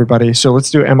well for everybody. So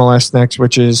let's do MLS next,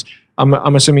 which is,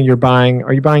 I'm assuming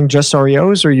are you buying just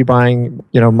REOs or are you buying,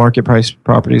 market price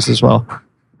properties as well?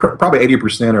 Probably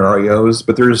 80% are REOs,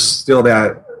 but there's still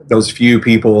those few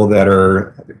people that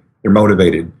they're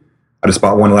motivated. I just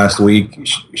bought one last week.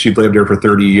 She'd lived there for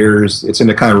 30 years. It's in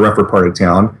the kind of rougher part of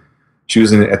town. She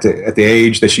was at the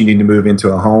age that she needed to move into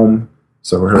a home.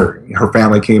 So her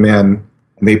family came in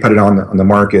and they put it on the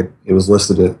market. It was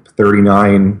listed at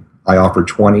 39. I offered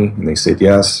 20 and they said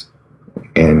yes.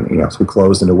 And so we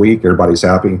closed in a week. Everybody's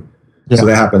happy. Yeah. So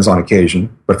that happens on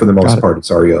occasion, but for the most part, it's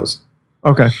REOs.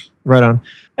 Okay, right on.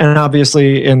 And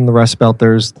obviously, in the Rust Belt,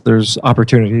 there's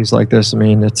opportunities like this. I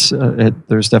mean,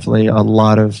 there's definitely a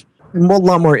lot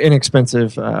more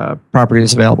inexpensive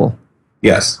properties available.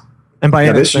 Yes. And by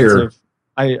inexpensive,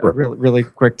 really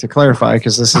quick to clarify,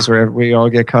 because this is where we all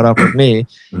get caught up with me,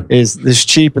 is there's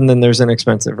cheap and then there's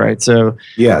inexpensive, right? So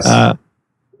yes,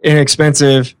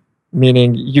 inexpensive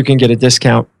meaning you can get a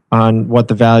discount on what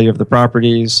the value of the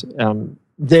properties.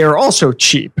 They are also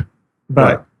cheap,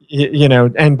 but. Right.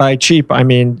 And by cheap, I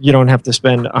mean, you don't have to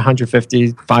spend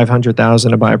 $150,000, $500,000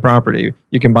 to buy a property.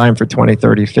 You can buy them for 20,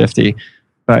 30, 50.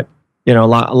 But, a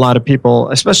lot of people,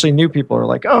 especially new people, are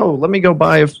like, oh, let me go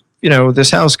buy,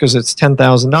 this house because it's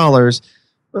 $10,000.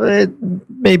 It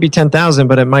may be $10,000,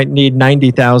 but it might need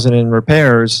 $90,000 in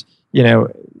repairs.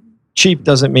 Cheap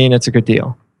doesn't mean it's a good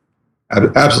deal.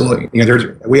 Absolutely.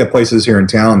 We have places here in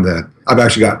town that I've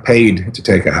actually got paid to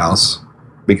take a house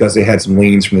because they had some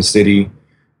liens from the city,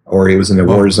 or it was in a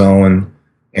war zone,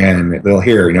 and they'll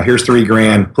here's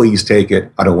 $3,000, please take it.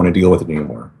 I don't want to deal with it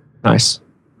anymore. Nice.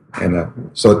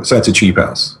 And so that's a cheap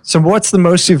house. So what's the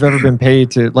most you've ever been paid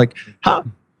to, like, how,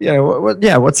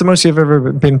 what's the most you've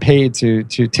ever been paid to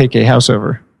take a house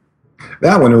over?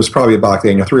 That one, it was probably about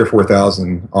 $3,000 or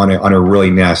 $4,000 on a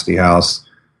really nasty house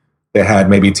that had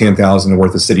maybe $10,000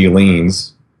 worth of city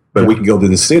liens, but we could go to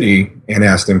the city and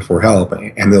ask them for help,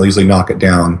 and they'll usually knock it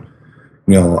down.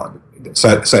 So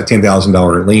that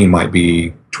 $10,000 lien might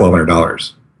be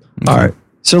 $1,200. All right.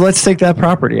 So let's take that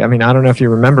property. I mean, I don't know if you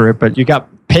remember it, but you got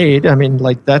paid. I mean,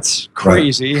 like, that's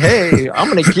crazy. Right. Hey, I'm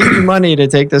going to give you money to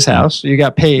take this house. You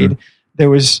got paid.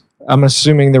 I'm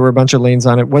assuming there were a bunch of liens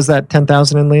on it. Was that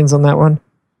 10,000 in liens on that one?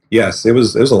 Yes, it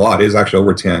was a lot. It was actually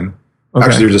over 10. Okay.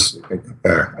 Actually, there's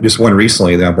just one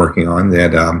recently that I'm working on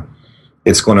that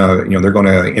it's going to, they're going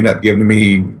to end up giving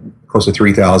me close to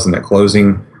 3,000 at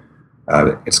closing.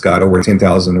 It's got over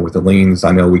 10,000 worth of liens.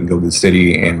 I know we can go to the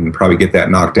city and probably get that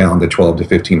knocked down to 12 to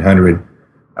 1,500.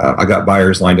 I got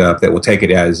buyers lined up that will take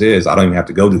it as is. I don't even have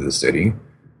to go to the city.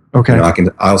 Okay.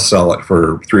 I'll sell it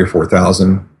for 3,000 or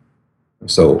 4,000.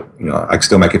 So, I can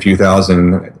still make a few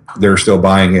thousand. They're still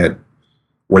buying it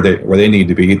where they need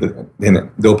to be. Then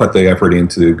they'll put the effort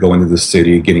into going to the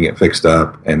city, getting it fixed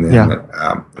up, and then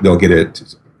they'll get it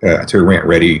to a rent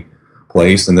ready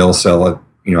place, and they'll sell it,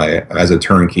 as a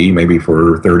turnkey, maybe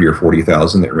for 30 or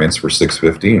 40,000. That rents for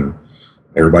 650, and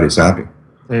everybody's happy.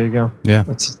 There you go. Yeah,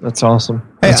 that's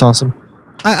awesome. That's awesome.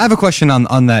 I have a question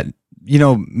on that.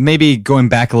 Maybe going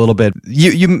back a little bit,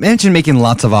 you mentioned making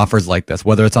lots of offers like this,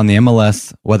 whether it's on the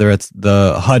MLS, whether it's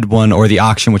the HUD one or the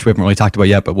auction, which we haven't really talked about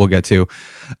yet, but we'll get to.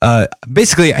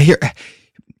 Basically,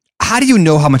 how do you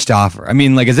know how much to offer? I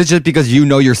mean, like, is it just because you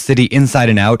know your city inside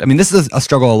and out? I mean, this is a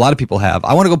struggle a lot of people have.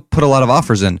 I want to go put a lot of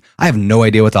offers in. I have no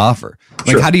idea what to offer.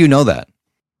 Like, How do you know that?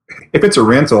 If it's a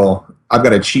rental, I've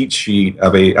got a cheat sheet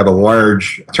of a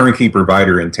large turnkey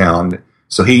provider in town.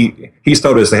 So he's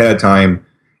told us ahead of time,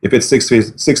 if it's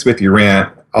 $650 rent,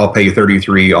 I'll pay you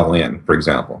 $33 all in, for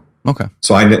example. Okay.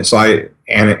 So I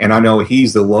know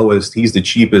he's the lowest, he's the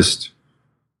cheapest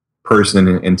person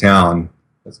in town.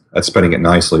 That's putting it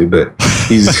nicely, but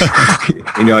he's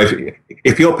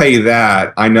if he'll pay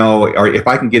that, I know, or if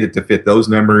I can get it to fit those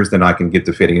numbers, then I can get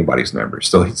to fit anybody's numbers.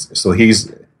 So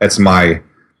that's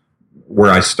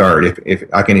where I start. If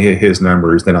I can hit his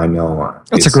numbers, then I know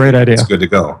that's a great idea. It's good to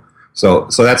go. So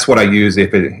that's what I use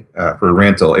for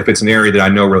rental. If it's an area that I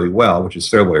know really well, which is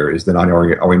several areas, then I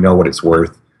already know what it's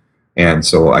worth, and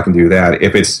so I can do that.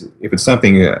 If it's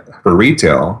something for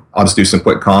retail, I'll just do some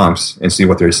quick comps and see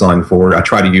what they're selling for. I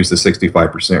try to use the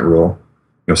 65% rule.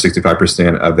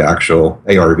 65% of the actual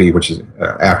ARV, which is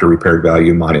after repaired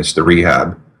value minus the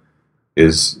rehab,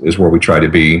 is where we try to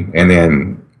be, and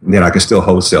then I can still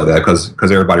wholesale that because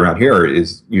everybody around here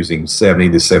is using 70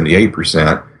 to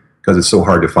 78%. Because it's so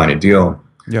hard to find a deal.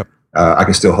 Yep. I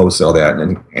can still wholesale that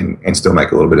and still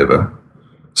make a little bit of a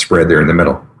spread there in the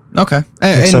middle. Okay.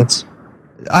 Makes sense.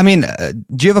 I mean,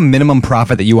 do you have a minimum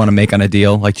profit that you want to make on a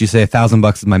deal? Like, do you say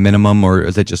 $1,000 is my minimum, or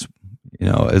is it just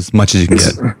as much as you can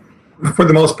get? For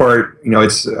the most part,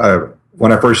 it's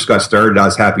when I first got started, I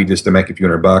was happy just to make a few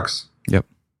 $100. Yep.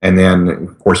 And then,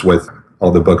 of course, with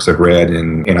all the books I've read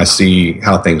and I see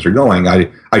how things are going,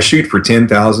 I shoot for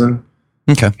 10,000.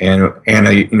 Okay. And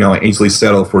I easily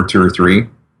settle for 2 or 3.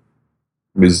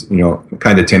 Is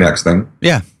kind of 10x thing.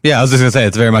 Yeah. I was just gonna say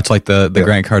it's very much like the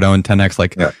Grant Cardone 10x.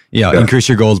 Like, increase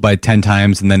your goals by 10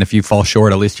 times, and then if you fall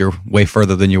short, at least you're way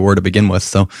further than you were to begin with.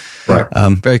 So, right.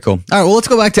 Very cool. All right. Well, let's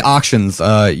go back to auctions.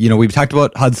 We've talked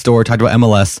about HUD Store, talked about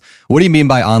MLS. What do you mean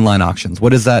by online auctions?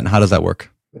 What is that, and how does that work?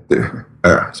 So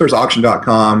there's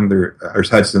auction.com. There's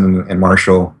Hudson and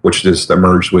Marshall, which just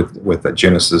merged with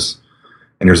Genesis.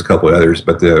 And there's a couple of others,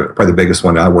 but probably the biggest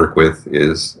one I work with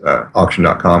is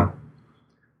auction.com.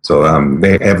 So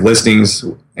they have listings,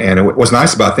 and what's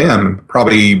nice about them,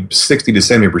 probably 60 to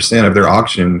 70% of their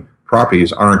auction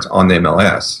properties aren't on the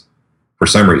MLS for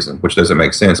some reason, which doesn't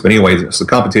make sense. But anyway, so the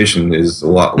competition is a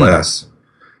lot less.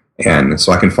 And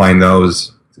so I can find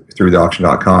those through the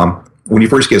auction.com. When you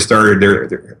first get started,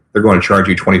 they're going to charge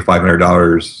you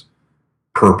 $2,500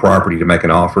 per property to make an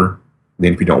offer.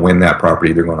 Then if you don't win that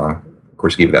property, they're going to, of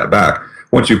course, give that back.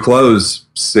 Once you close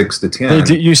 6 to 10,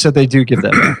 you said they do give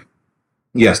that back.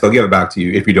 Yes, they'll give it back to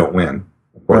you if you don't win,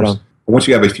 of course. Right. Once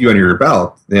you have a few under your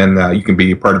belt, then you can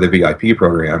be part of the VIP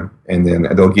program, and then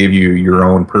they'll give you your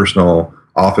own personal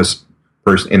office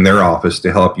person in their office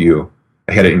to help you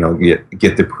ahead of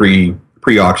get the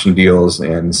pre-auction deals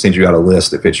and send you out a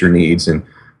list that fits your needs, and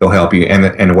they'll help you.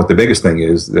 And what the biggest thing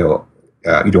is, you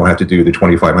don't have to do the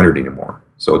 2,500 anymore,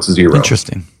 so it's 0.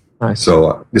 Interesting. Nice.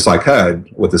 So just like HUD,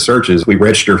 with the searches, we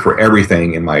register for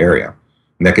everything in my area.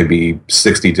 And that could be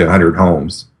 60 to 100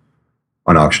 homes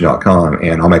on auction.com,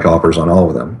 and I'll make offers on all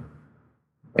of them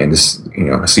and just,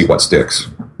 see what sticks.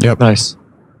 Yep. Nice.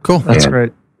 Cool. That's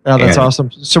great. Yeah, that's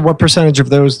awesome. So what percentage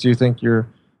of those do you think you're...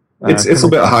 It's a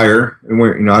little bit higher.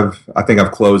 And I think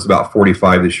I've closed about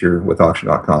 45 this year with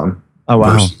auction.com. Oh,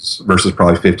 wow. Versus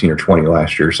probably 15 or 20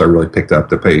 last year. So I really picked up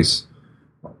the pace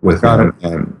with them.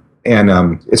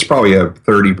 And it's probably a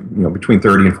 30, between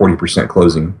 30 and 40%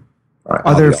 closing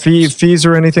Are there fees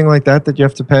or anything like that you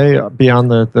have to pay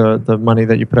beyond the money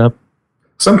that you put up?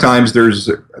 Sometimes there's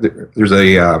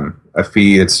a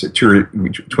fee. It's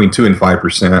between 2 and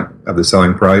 5% of the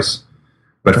selling price,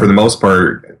 but for the most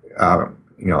part,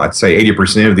 I'd say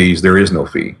 80% of these there is no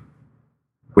fee,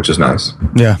 which is nice.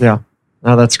 Yeah.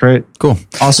 Oh, that's great. Cool.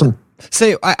 Awesome.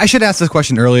 Say, I should ask this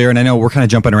question earlier, and I know we're kind of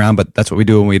jumping around, but that's what we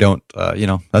do when we don't,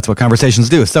 that's what conversations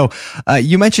do. So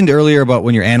you mentioned earlier about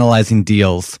when you're analyzing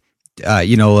deals,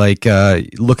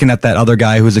 looking at that other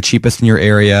guy who's the cheapest in your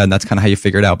area, and that's kind of how you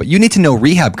figure it out. But you need to know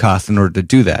rehab costs in order to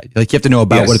do that. Like, you have to know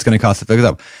about what it's going to cost to fix it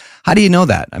up. How do you know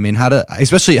that? I mean, how do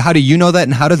you know that,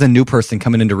 and how does a new person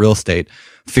coming into real estate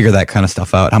figure that kind of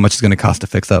stuff out? How much it's going to cost to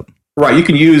fix up? Right. You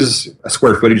can use a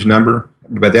square footage number,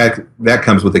 but that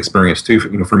comes with experience too.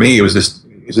 For me, it was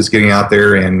just getting out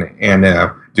there and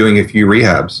doing a few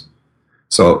rehabs.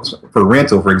 So for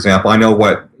rental, for example, I know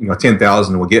what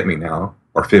 10,000 will get me now,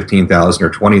 or 15,000 or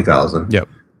 20,000. Yep.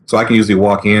 So I can usually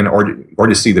walk in or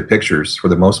just see the pictures for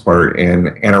the most part, and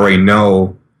already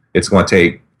know it's going to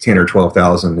take 10 or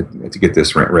 12,000 to get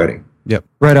this rent ready. Yep.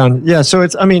 Right on. Yeah. So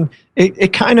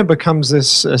it kind of becomes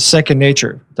this second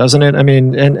nature, doesn't it? I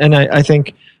mean, and I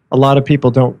think a lot of people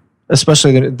don't,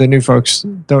 especially the new folks,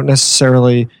 don't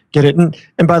necessarily get it.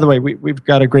 And by the way, we've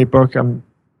got a great book. I'm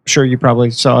sure you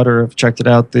probably saw it or have checked it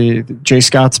out. The Jay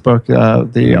Scott's book,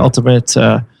 The Ultimate.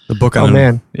 The book on. Oh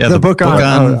man, yeah, the book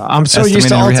on. I'm so used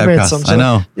to ultimates. I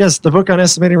know. Yes, the book on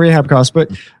estimating rehab costs.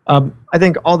 But I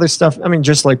think all this stuff. I mean,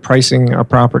 just like pricing a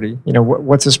property.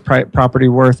 What's this property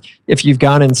worth? If you've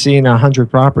gone and seen 100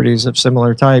 properties of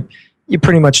similar type, you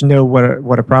pretty much know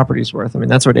what a property is worth. I mean,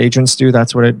 that's what agents do.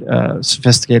 That's what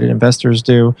sophisticated investors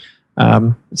do.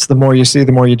 It's the more you see,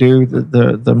 the more you do,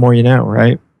 the more you know,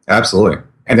 right? Absolutely.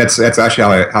 And that's actually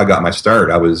how I got my start.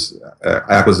 I was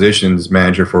acquisitions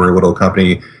manager for a little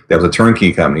company that was a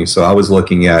turnkey company. So I was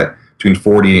looking at between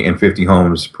 40 and 50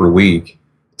 homes per week,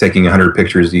 taking 100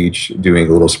 pictures each, doing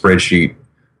a little spreadsheet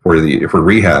for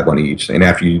rehab on each. And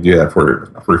after you do that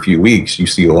for a few weeks, you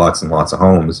see lots and lots of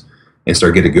homes and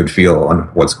start getting a good feel on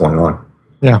what's going on.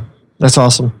 Yeah, that's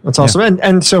awesome. That's awesome. Yeah.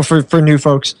 And so for new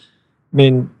folks, I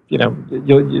mean, if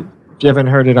you haven't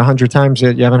heard it 100 times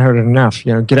yet, you haven't heard it enough.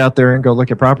 Get out there and go look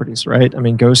at properties, right? I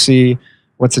mean, go see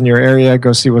what's in your area,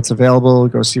 go see what's available,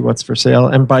 go see what's for sale.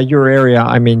 And by your area,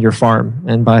 I mean your farm.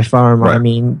 And by farm, right, I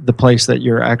mean the place that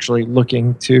you're actually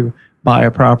looking to buy a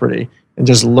property. And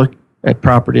just look at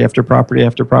property after property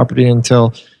after property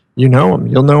until you know them.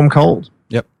 You'll know them cold.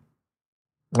 Yep.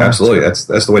 Absolutely. That's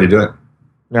the way to do it.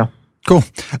 Yeah. Cool.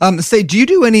 Say, do you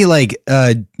do any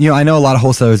I know a lot of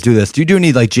wholesalers do this. Do you do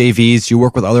any JVs? Do you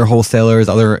work with other wholesalers,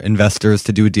 other investors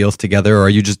to do deals together, or are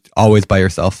you just always by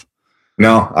yourself?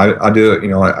 No, I do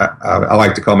it. I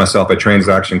like to call myself a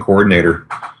transaction coordinator.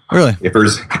 Really? If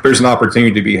there's an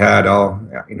opportunity to be had, I'll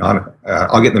get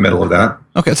in the middle of that.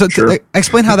 Okay, so sure.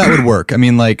 Explain how that would work. I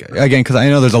mean, again, because I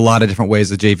know there's a lot of different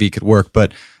ways a JV could work,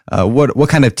 but what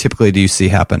kind of typically do you see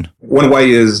happen? One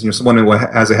way is someone who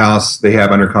has a house they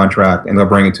have under contract and they'll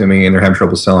bring it to me and they're having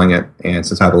trouble selling it. And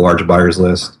since I have a large buyers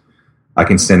list, I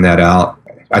can send that out.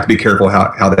 I have to be careful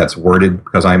how that's worded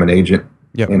because I'm an agent.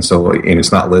 Yep. And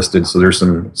it's not listed. So there's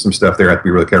some stuff there I have to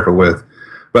be really careful with.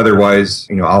 But otherwise,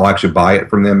 I'll actually buy it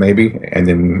from them maybe and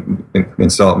then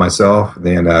sell it myself.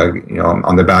 Then,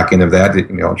 on the back end of that,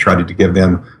 I'll try to give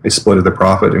them a split of the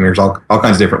profit. And there's all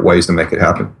kinds of different ways to make it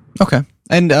happen. Okay.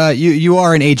 And you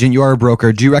are an agent, you are a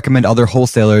broker. Do you recommend other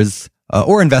wholesalers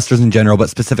or investors in general, but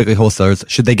specifically wholesalers,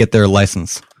 should they get their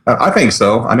license? I think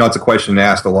so. I know it's a question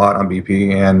asked a lot on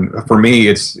BP. And for me,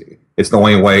 it's the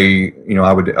only way,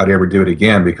 I'd ever do it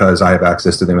again because I have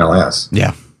access to the MLS.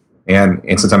 Yeah. And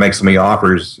since I make so many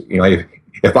offers,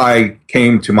 if I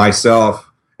came to myself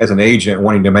as an agent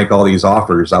wanting to make all these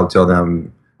offers, I would tell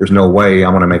them, there's no way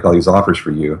I'm going to make all these offers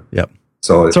for you. Yep.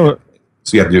 So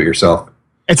you have to do it yourself.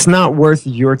 It's not worth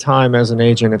your time as an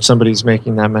agent if somebody's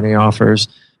making that many offers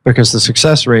because the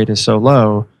success rate is so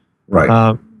low.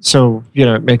 Right. So,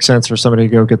 it makes sense for somebody to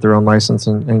go get their own license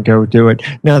and go do it.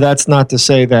 Now, that's not to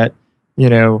say that,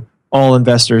 all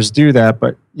investors do that,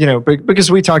 but,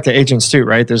 because we talk to agents too,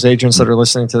 right? There's agents that are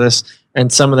listening to this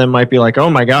and some of them might be like, oh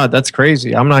my God, that's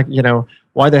crazy. I'm not,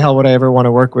 why the hell would I ever want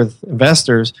to work with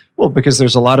investors? Well, because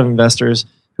there's a lot of investors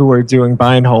who are doing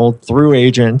buy and hold through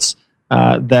agents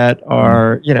that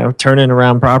are, turning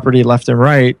around property left and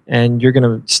right, and you're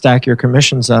going to stack your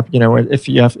commissions up. If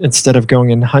you have, instead of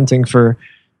going and hunting for,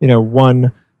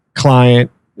 one client,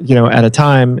 at a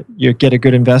time, you get a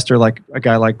good investor like a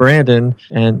guy like Brandon,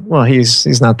 and well,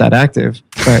 he's not that active,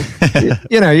 but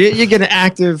you get an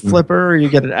active flipper, or you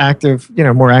get an active,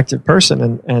 more active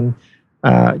person, and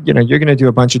you're going to do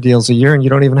a bunch of deals a year, and you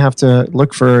don't even have to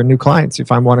look for new clients. You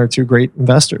find one or two great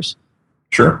investors.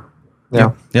 Sure.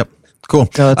 Yeah. Yep. Cool.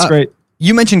 Yeah, that's great.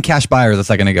 You mentioned cash buyers a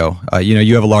second ago.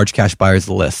 You have a large cash buyers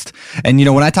list. And,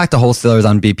 when I talk to wholesalers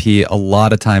on BP, a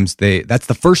lot of times that's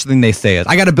the first thing they say is,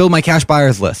 I got to build my cash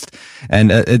buyers list.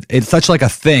 And it's such like a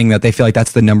thing that they feel like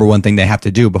that's the number one thing they have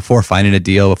to do before finding a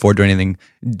deal, before doing anything.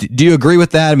 Do you agree with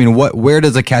that? I mean, where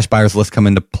does a cash buyers list come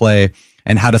into play,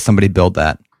 and how does somebody build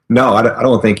that? No, I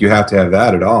don't think you have to have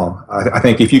that at all. I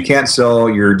think if you can't sell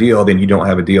your deal, then you don't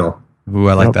have a deal. Ooh,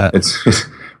 I like that. It's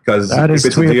because that is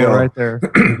tweetable right there.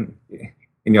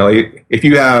 If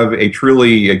you have a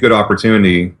truly good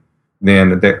opportunity,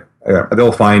 then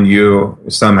they'll find you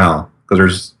somehow, because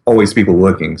there's always people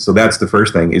looking. So that's the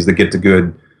first thing, is to get the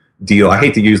good deal. I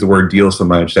hate to use the word deal so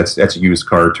much. That's a used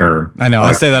car term. I know.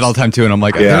 I say that all the time too, and I'm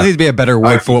like, there needs to be a better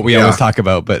word for what we always talk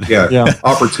about. But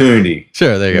opportunity.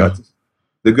 Sure, there you go.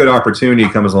 The good opportunity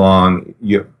comes along,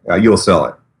 you'll sell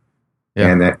it.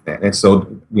 Yeah. And so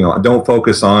don't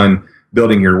focus on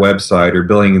building your website or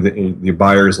building the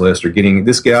buyers list or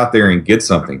get out there and get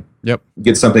something. Yep.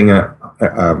 Get something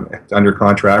under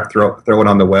contract, throw it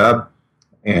on the web,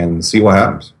 and see what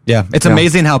happens. Yeah. It's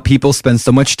amazing how people spend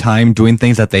so much time doing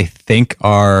things that they think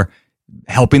are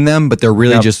helping them, but they're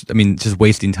really just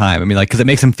wasting time. Because it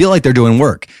makes them feel like they're doing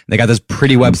work. They got this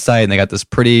pretty website and they got this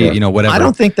pretty, whatever. I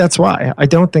don't think that's why. I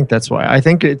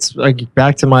think it's like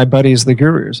back to my buddies, the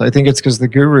gurus. I think it's because the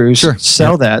gurus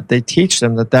sell that. They teach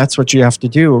them that that's what you have to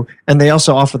do. And they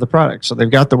also offer the product. So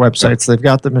they've got the websites, they've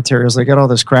got the materials, they got all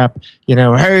this crap,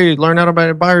 hey, learn how to buy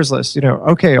a buyer's list,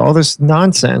 okay, all this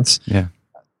nonsense. Yeah.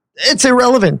 It's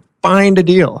irrelevant. Find a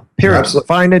deal. Period. Absolutely.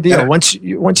 Find a deal. Yeah.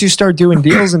 Once you start doing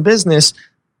deals in business,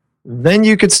 then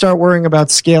you could start worrying about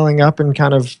scaling up and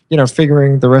kind of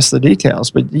figuring the rest of the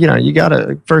details. But you got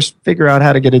to first figure out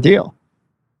how to get a deal.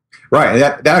 Right. And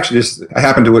that actually just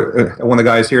happened to one of the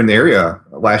guys here in the area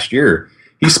last year.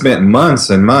 He spent months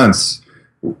and months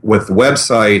with the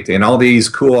website and all these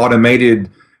cool automated.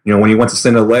 When he wants to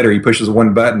send a letter, he pushes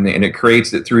one button and it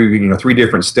creates it through 3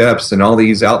 different steps and all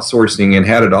these outsourcing, and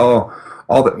had it all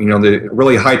the the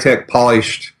really high tech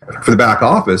polished for the back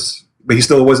office, but he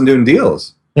still wasn't doing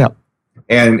deals. Yeah,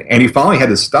 and he finally had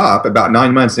to stop about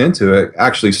 9 months into it,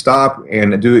 actually stop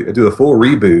and do a full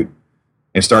reboot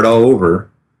and start all over.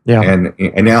 Yeah,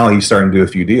 and now he's starting to do a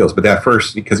few deals, but that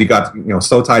first, because he got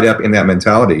so tied up in that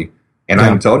mentality, and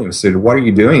I told him, I said, "What are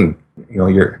you doing?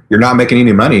 You're not making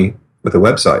any money with the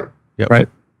website." Yep. Right.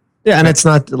 Yeah, and it's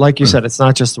not, like you said, it's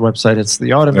not just the website, it's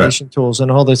the automation tools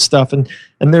and all this stuff. And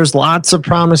there's lots of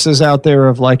promises out there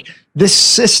of like this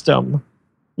system,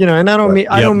 and I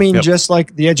don't mean just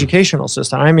like the educational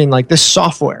system. I mean like this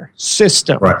software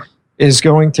system is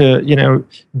going to,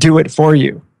 do it for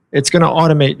you. It's going to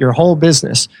automate your whole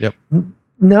business. Yep.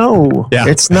 No,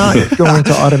 it's not going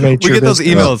to automate your business. We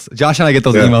get those emails. Josh and I get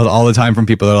those emails all the time from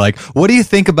people that are like, what do you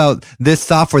think about this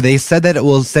software? They said that it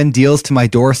will send deals to my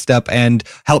doorstep and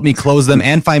help me close them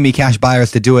and find me cash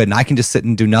buyers to do it. And I can just sit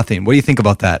and do nothing. What do you think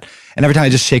about that? And every time I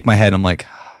just shake my head, I'm like,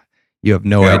 you have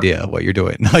no idea what you're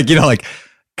doing.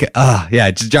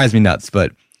 It just drives me nuts.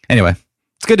 But anyway,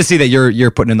 it's good to see that you're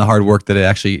putting in the hard work that it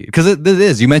actually, because it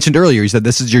is. You mentioned earlier, you said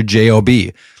this is your job,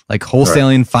 like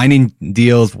wholesaling, finding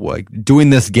deals, doing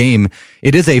this game.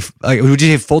 It is would you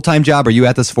say full-time job? Are you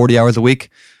at this 40 hours a week?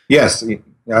 Yes,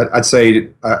 I'd say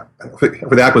for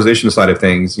the acquisition side of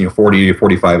things, 40 to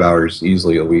 45 hours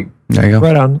easily a week. There you go.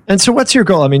 Right on. And so, what's your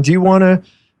goal? I mean, do you want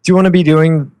to be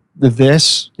doing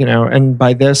this? And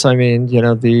by this I mean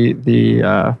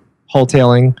the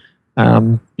wholesaling.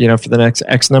 For the next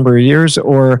X number of years,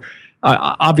 or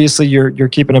obviously you're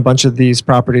keeping a bunch of these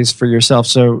properties for yourself.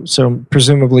 So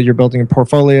presumably you're building a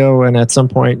portfolio, and at some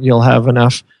point you'll have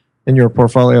enough in your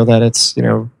portfolio that it's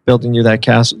building you that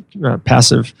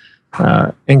passive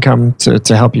income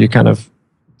to help you kind of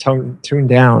tune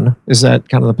down. Is that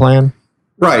kind of the plan?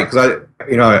 Right, because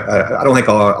I don't think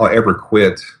I'll ever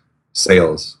quit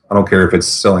sales. I don't care if it's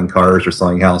selling cars or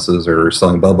selling houses or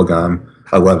selling bubble gum.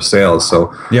 I love sales,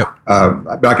 so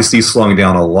I can see slowing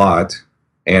down a lot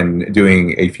and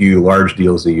doing a few large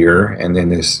deals a year, and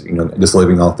then just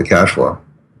living off the cash flow.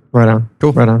 Right on,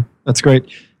 cool. Right on. That's great.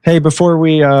 Hey, before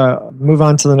we move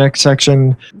on to the next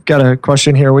section, got a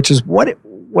question here, which is what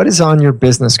is on your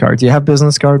business card? Do you have a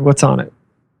business card? What's on it?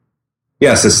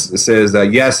 Yes, it says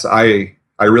yes, I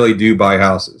really do buy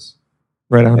houses.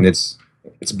 Right on. And it's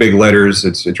big letters.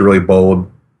 It's really bold,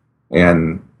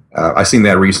 and I seen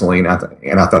that recently, and I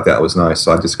thought that was nice.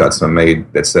 So I just got some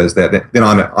made that says that. Then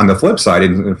on the flip side,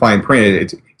 in fine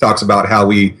print, it talks about how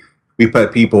we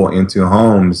put people into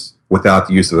homes without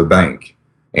the use of a bank.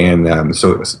 And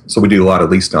so we do a lot of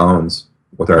lease to owns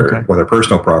with our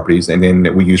personal properties, and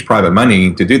then we use private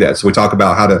money to do that. So we talk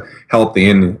about how to help the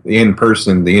end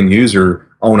person, the end user,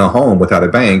 own a home without a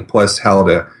bank, plus how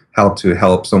to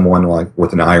help someone like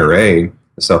with an IRA,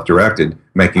 self-directed,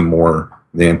 making more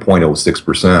than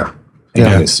 0.06% in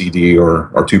a CD or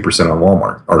 2%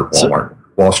 on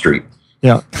Wall Street.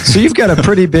 Yeah. So you've got a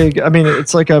pretty big, I mean,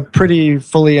 it's like a pretty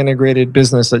fully integrated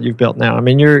business that you've built now. I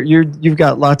mean, you've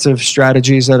got lots of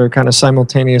strategies that are kind of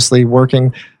simultaneously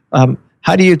working.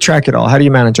 How do you track it all? How do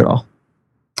you manage it all?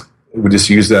 We just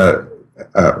use so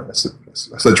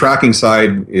the tracking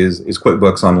side is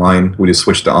QuickBooks Online. We just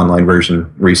switched to online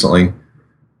version recently.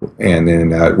 And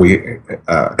then we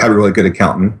have a really good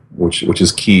accountant, which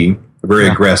is key, very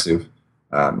aggressive.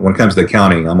 When it comes to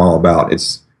accounting, I'm all about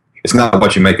it's not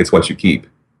what you make, it's what you keep.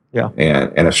 Yeah.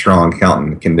 And a strong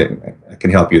accountant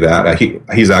can help you that.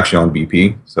 He's actually on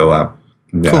BP. So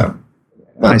cool.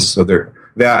 Nice. So there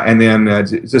that, and then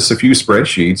just a few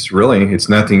spreadsheets. Really, it's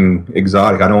nothing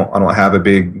exotic. I don't have a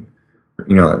big,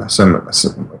 some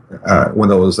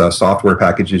one of those software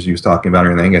packages you was talking about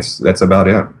or anything. That's about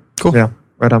it. Cool. Yeah.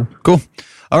 Right on. Cool.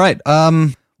 All right.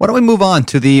 Why don't we move on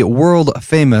to the world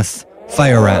famous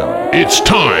fire round? It's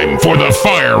time for the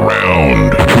fire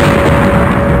round.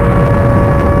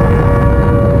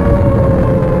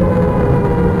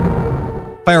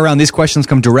 Fire round. These questions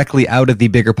come directly out of the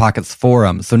Bigger Pockets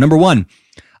forum. So number one,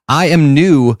 I am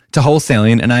new to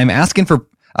wholesaling and I am asking for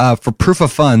proof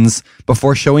of funds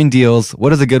before showing deals.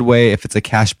 What is a good way if it's a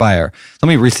cash buyer? So let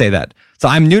me re-say that. So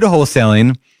I'm new to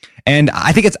wholesaling. And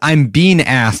I think I'm being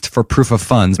asked for proof of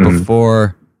funds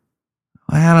before.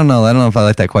 I don't know if I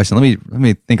like that question. Let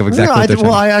me think of exactly what they're saying.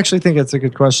 Well, I actually think it's a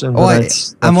good question.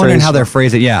 I'm wondering how they're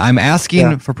phrased it. Yeah, I'm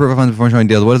asking for proof of funds before showing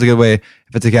deals. What is a good way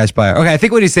if it's a cash buyer? Okay, I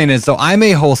think what he's saying is, so I'm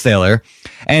a wholesaler,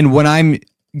 and when I'm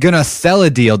gonna sell a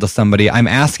deal to somebody, I'm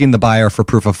asking the buyer for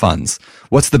proof of funds.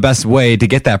 What's the best way to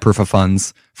get that proof of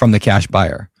funds from the cash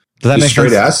buyer? Does that make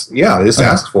sense?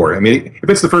 Ask for it. I mean, if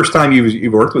it's the first time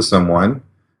you've worked with someone,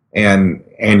 and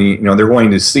they're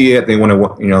wanting to see it, they want to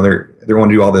they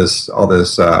want to do all this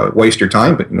waste your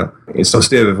time, but so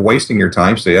instead of wasting your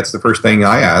time, so that's the first thing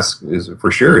I ask is a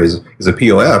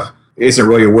POF. It isn't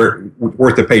really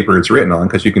worth the paper it's written on,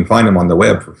 because you can find them on the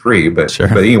web for free, but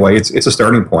anyway, it's a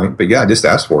starting point. But yeah, just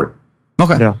ask for it.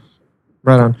 Okay. Yeah.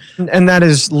 Right on. And that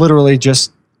is literally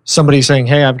just somebody saying,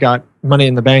 hey, I've got money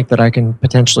in the bank that I can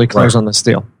potentially close on this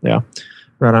deal. Yeah.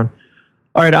 Right on.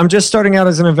 All right, I'm just starting out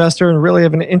as an investor and really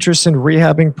have an interest in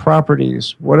rehabbing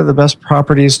properties. What are the best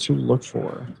properties to look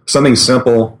for? Something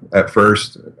simple at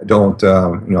first. I don't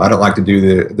like to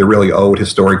do the really old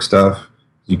historic stuff.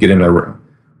 You get into,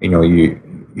 you've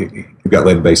got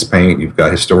lead-based paint, you've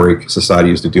got historic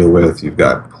societies to deal with, you've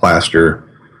got plaster.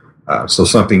 So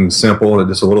something simple,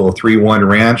 just a little 3-1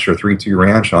 ranch or 3-2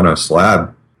 ranch on a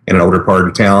slab in an older part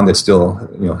of town that's still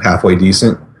halfway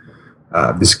decent.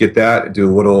 Just get that,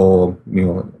 do a little,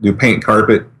 do paint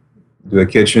carpet, do a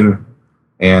kitchen,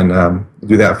 and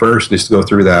do that first, just to go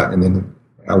through that. And then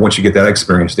once you get that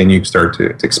experience, then you can start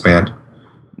to expand.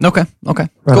 Okay.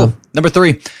 Cool. Number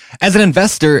 3, as an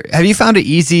investor, have you found it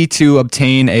easy to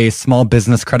obtain a small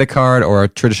business credit card or a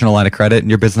traditional line of credit in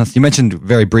your business? You mentioned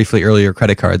very briefly earlier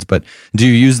credit cards, but do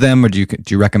you use them, or do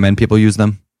you recommend people use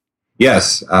them?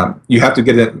 Yes, you have to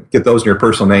get those in your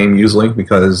personal name usually,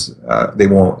 because they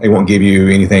won't give you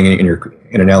anything in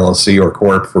an LLC or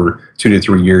corp for 2 to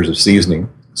 3 years of seasoning.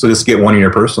 So just get one in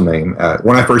your personal name.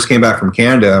 When I first came back from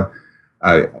Canada,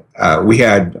 we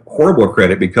had horrible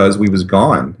credit because we was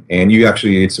gone, and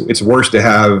it's worse to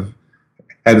have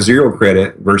zero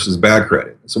credit versus bad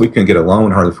credit. So we couldn't get a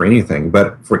loan hardly for anything.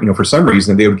 But for some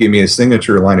reason they would give me a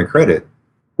signature line of credit,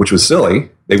 which was silly.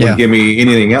 They wouldn't give me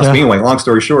anything else. Yeah. But anyway, long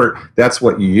story short, that's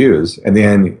what you use. And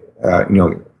then,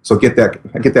 so get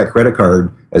that credit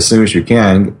card as soon as you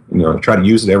can. Try to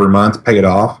use it every month, pay it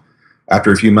off.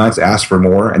 After a few months, ask for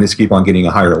more, and just keep on getting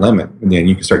a higher limit. And then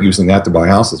you can start using that to buy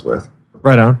houses with.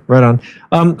 Right on.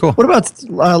 Cool. What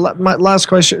about my last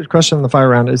question on the fire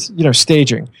round is,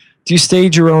 staging. Do you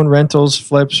stage your own rentals,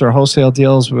 flips, or wholesale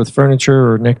deals with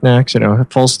furniture or knickknacks?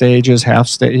 Full stages, half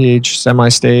stage,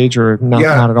 semi-stage, or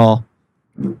not at all?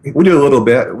 We do a little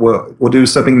bit. We'll do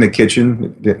something in the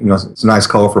kitchen. It's a nice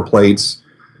colorful plates,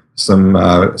 some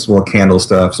little candle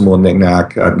stuff, some little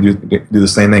knickknack. Do the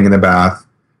same thing in the bath,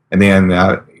 and then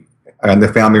in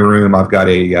the family room, I've got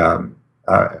a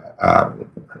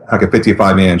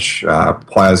 55-inch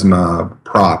plasma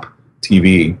prop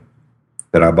TV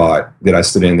that I bought, that I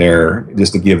sit in there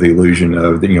just to give the illusion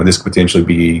of this could potentially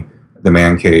be the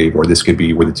man cave, or this could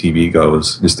be where the TV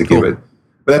goes, just to give it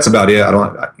But that's about it. I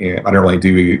don't really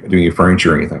do any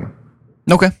furniture or anything.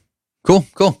 Okay. Cool.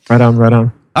 Right on.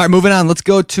 All right, moving on. Let's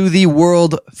go to the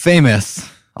world famous.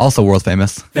 Also world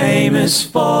famous. Famous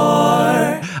for.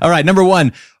 All right, number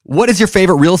 1. What is your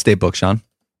favorite real estate book, Sean?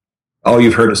 Oh,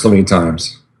 you've heard it so many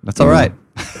times. That's all right.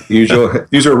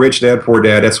 Usual Rich Dad, Poor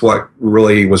Dad. That's what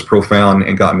really was profound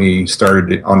and got me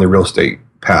started on the real estate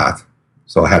path.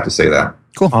 So I have to say that.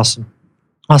 Cool.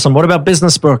 Awesome. What about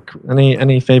business book?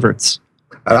 Any favorites?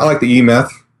 I like the E-Myth.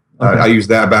 Okay. I used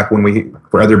that back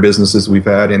for other businesses we've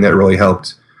had, and that really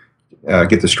helped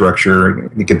get the structure,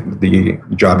 get the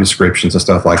job descriptions and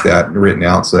stuff like that written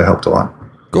out. So that helped a lot.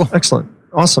 Cool. Excellent.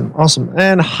 Awesome.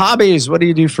 And hobbies. What do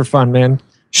you do for fun, man?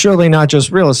 Surely not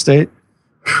just real estate.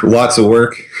 Lots of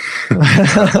work.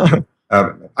 I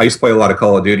used to play a lot of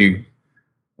Call of Duty,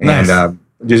 and Nice.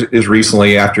 Just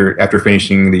recently, after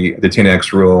finishing the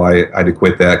 10X rule, I had to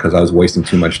quit that because I was wasting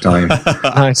too much time.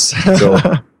 Nice. So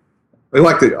I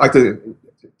like to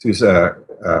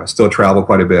still travel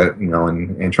quite a bit,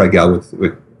 and try to get out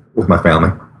with my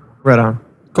family. Right on.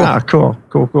 Cool.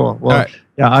 Cool. Well, right.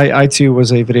 yeah, I too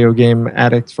was a video game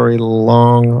addict for a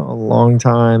long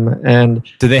time, and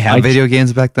Did they have video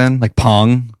games back then? Like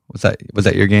Pong? Was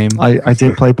that your game? I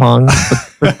did play Pong.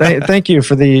 But thank you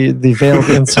for the veiled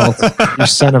insult, you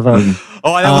son of a.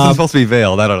 Oh, that wasn't supposed to be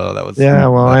veiled. I don't know. That was. Yeah.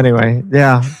 Well, anyway.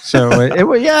 Yeah. So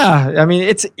yeah. I mean,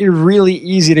 it's really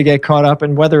easy to get caught up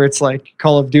in whether it's like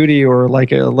Call of Duty or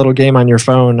like a little game on your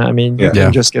phone. I mean, you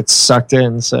can just get sucked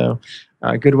in. So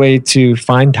a good way to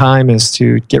find time is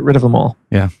to get rid of them all.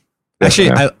 Yeah.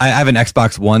 Actually, I have an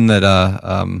Xbox One that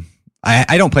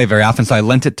I don't play very often, so I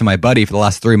lent it to my buddy for the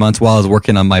last 3 months while I was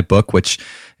working on my book, which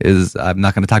is, I'm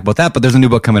not going to talk about that, but there's a new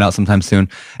book coming out sometime soon.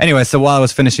 Anyway, so while I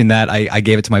was finishing that, I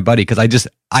gave it to my buddy because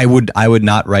I would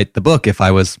not write the book if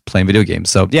I was playing video games.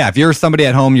 So yeah, if you're somebody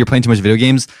at home, you're playing too much video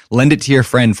games, lend it to your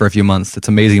friend for a few months. It's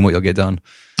amazing what you'll get done.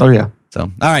 Oh yeah. So,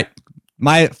 all right.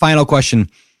 My final question.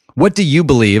 What do you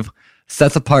believe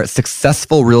sets apart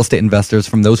successful real estate investors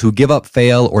from those who give up,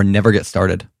 fail, or never get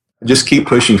started? Just keep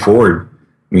pushing forward.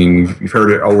 I mean, you've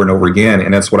heard it over and over again,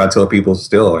 and that's what I tell people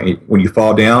still. When you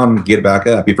fall down, get back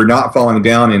up. If you're not falling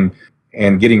down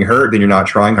and getting hurt, then you're not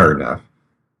trying hard enough.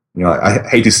 I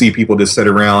hate to see people just sit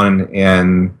around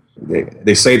and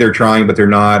they say they're trying, but they're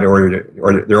not, or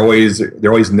they're always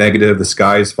negative. The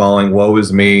sky is falling. Woe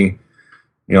is me.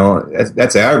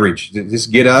 That's average.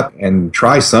 Just get up and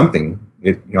try something.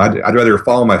 I'd rather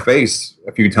fall on my face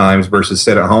a few times versus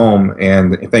sit at home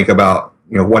and think about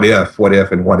what if.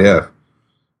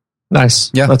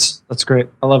 Nice. Yeah. That's great.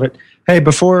 I love it. Hey,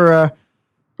 before I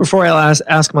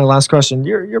ask my last question,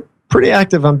 you're pretty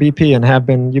active on BP and have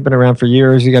been. You've been around for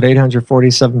years. You got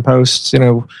 847 posts.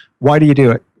 Why do you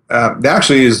do it? That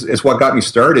actually is what got me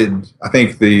started. I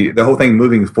think the whole thing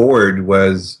moving forward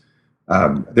was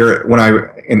for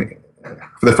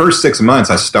the first 6 months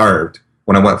I starved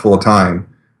when I went full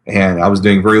time, and I was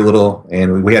doing very little,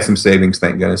 and we had some savings,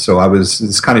 thank goodness. So I was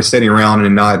just kind of sitting around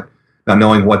and not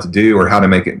knowing what to do or how to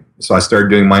make it. So I started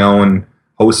doing my own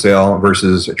wholesale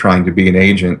versus trying to be an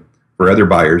agent for other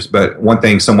buyers. But one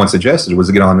thing someone suggested was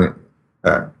to get on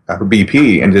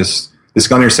BP and just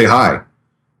go in there and say hi,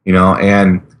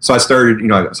 And so I started,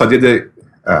 so I did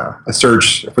a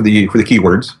search for the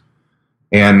keywords,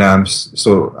 and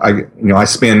so I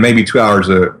spend maybe 2 hours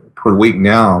per week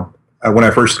now. When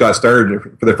I first got started,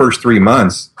 for the first 3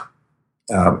 months,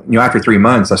 after 3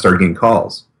 months, I started getting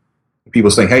calls.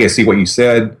 People saying, "Hey, I see what you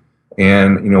said,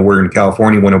 and we're in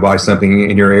California. Want to buy something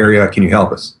in your area? Can you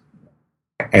help us?"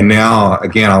 And now,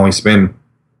 again, I only spend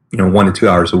 1 to 2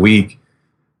 hours a week,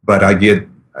 but I get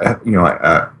I've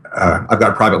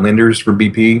got private lenders for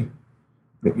BP.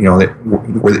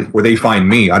 Where they find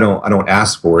me. I don't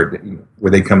ask for it.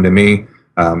 Where they come to me.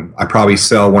 I probably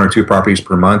sell 1 or 2 properties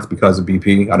per month because of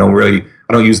BP. I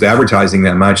don't use the advertising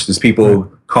that much. Just people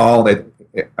call that.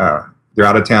 They're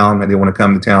out of town and they want to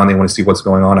come to town. They want to see what's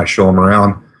going on. I show them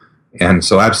around, and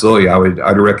so absolutely,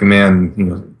 I'd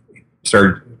recommend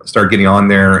start getting on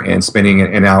there and spending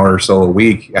an hour or so a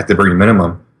week at the very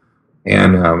minimum,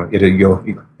 and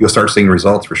you'll start seeing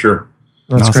results for sure.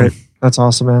 That's Awesome. great. That's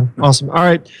awesome, man. Awesome. All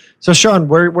right. So Sean,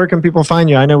 where can people find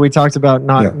you? I know we talked about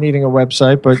not needing a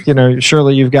website, but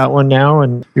surely you've got one now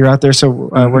and you're out there. So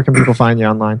where can people find you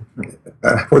online?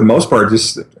 For the most part,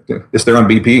 just there on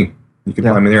BP. You can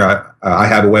find me there. I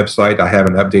have a website. I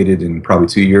haven't updated in probably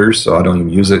 2 years, so I don't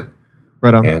even use it.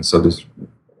 Right on. And so just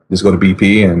go to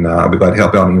BP, and I'll be glad to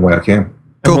help out any way I can.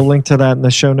 And we'll link to that in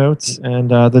the show notes. And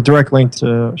the direct link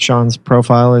to Sean's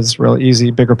profile is real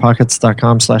easy,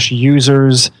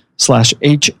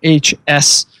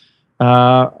 biggerpockets.com/users/HHS.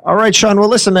 All right, Sean. Well,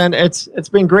 listen, man, it's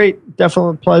been great.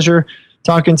 Definitely a pleasure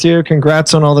talking to you.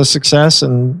 Congrats on all the success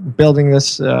and building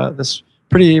this this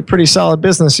pretty solid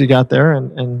business you got there.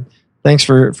 And thanks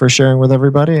for sharing with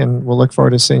everybody. And we'll look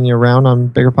forward to seeing you around on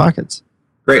Bigger Pockets.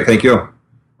 Great. Thank you.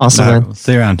 Awesome, man. We'll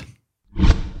see you around.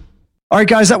 All right,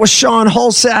 guys, that was Sean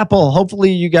Holsapple.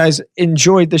 Hopefully you guys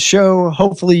enjoyed the show.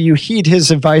 Hopefully you heed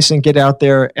his advice and get out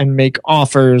there and make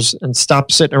offers and stop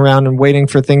sitting around and waiting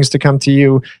for things to come to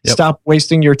you. Yep. Stop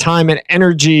wasting your time and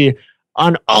energy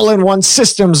on all-in-one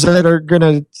systems that are going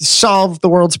to solve the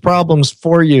world's problems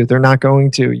for you. They're not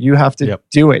going to. You have to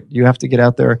do it. You have to get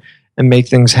out there and make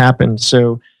things happen.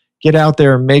 So get out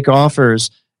there and make offers.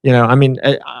 You know, I mean,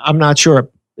 I'm not sure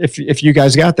if you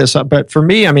guys got this, but for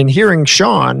me, I mean, hearing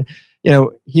Sean, you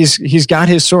know, he's got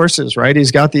his sources, right?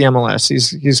 He's got the MLS,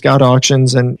 he's got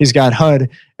auctions, and he's got HUD,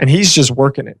 and he's just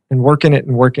working it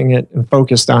and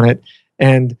focused on it.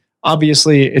 And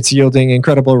obviously it's yielding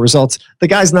incredible results. The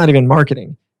guy's not even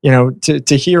marketing, you know,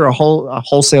 to hear a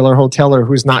wholesaler, hoteler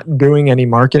who's not doing any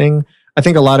marketing. I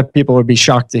think a lot of people would be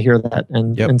shocked to hear that.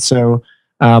 And so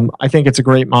I think it's a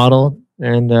great model,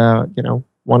 and you know,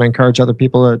 want to encourage other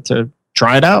people to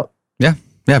try it out.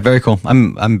 Yeah, very cool.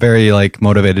 I'm very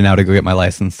motivated now to go get my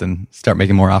license and start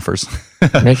making more offers.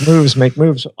 Make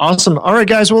moves. Awesome. All right,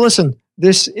 guys. Well, listen,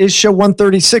 this is show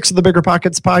 136 of the Bigger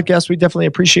Pockets podcast. We definitely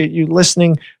appreciate you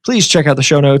listening. Please check out the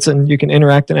show notes, and you can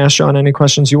interact and ask Sean any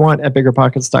questions you want at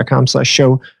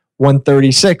biggerpockets.com/show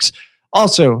 136.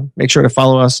 Also, make sure to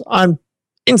follow us on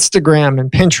Instagram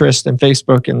and Pinterest and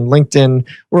Facebook and LinkedIn.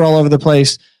 We're all over the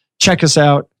place. Check us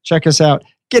out.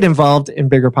 Get involved in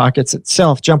Bigger Pockets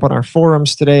itself. Jump on our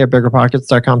forums today at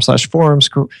biggerpockets.com/forums.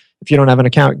 If you don't have an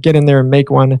account, get in there and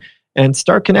make one and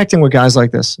start connecting with guys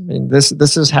like this. I mean, this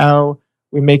is how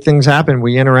we make things happen.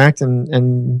 We interact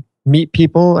and meet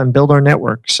people and build our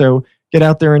network. So get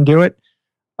out there and do it.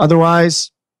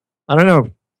 Otherwise, I don't know.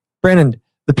 Brandon,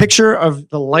 the picture of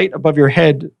the light above your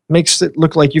head makes it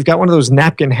look like you've got one of those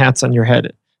napkin hats on your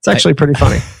head. It's actually pretty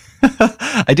funny.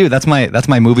 I do. That's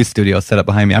my movie studio set up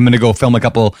behind me. I'm going to go film a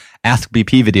couple Ask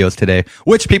BP videos today,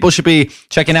 which people should be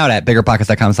checking out at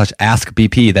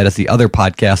biggerpockets.com/askbp. That is the other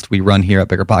podcast we run here at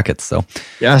Bigger Pockets. So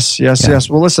yes.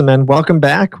 Well, listen, man, welcome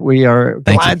back. We are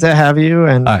glad to have you.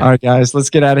 And all right, guys, let's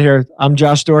get out of here. I'm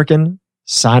Josh Dorkin,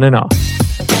 signing off.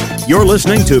 You're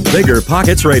listening to Bigger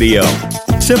Pockets Radio,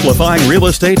 simplifying real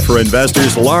estate for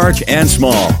investors large and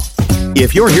small.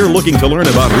 If you're here looking to learn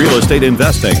about real estate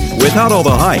investing without all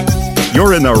the hype,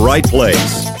 you're in the right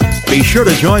place. Be sure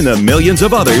to join the millions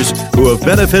of others who have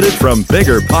benefited from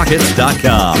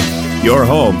BiggerPockets.com, your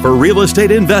home for real estate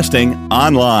investing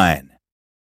online.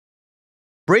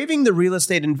 Braving the real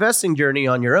estate investing journey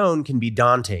on your own can be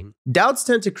daunting. Doubts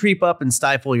tend to creep up and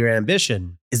stifle your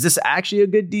ambition. Is this actually a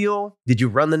good deal? Did you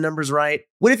run the numbers right?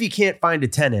 What if you can't find a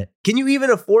tenant? Can you even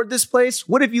afford this place?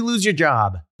 What if you lose your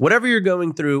job? Whatever you're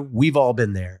going through, we've all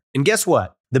been there. And guess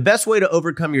what? The best way to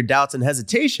overcome your doubts and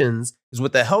hesitations is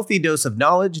with a healthy dose of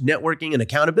knowledge, networking, and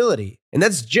accountability. And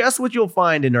that's just what you'll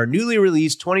find in our newly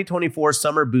released 2024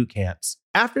 summer boot camps.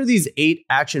 After these 8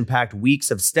 action-packed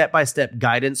weeks of step-by-step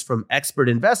guidance from expert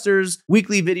investors,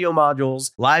 weekly video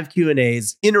modules, live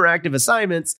Q&As, interactive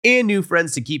assignments, and new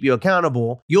friends to keep you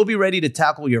accountable, you'll be ready to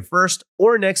tackle your first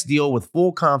or next deal with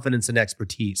full confidence and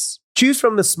expertise. Choose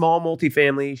from the small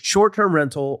multifamily, short-term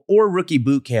rental, or rookie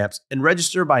boot camps and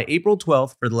register by April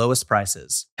 12th for the lowest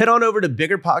prices. Head on over to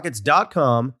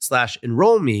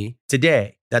biggerpockets.com/enrollme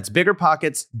today. That's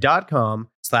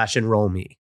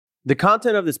biggerpockets.com/enrollme. The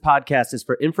content of this podcast is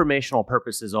for informational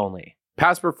purposes only.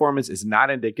 Past performance is not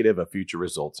indicative of future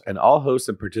results, and all host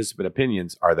and participant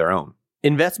opinions are their own.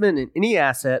 Investment in any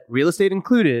asset, real estate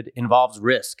included, involves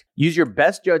risk. Use your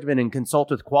best judgment and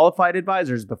consult with qualified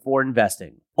advisors before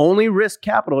investing. Only risk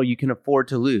capital you can afford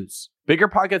to lose. Bigger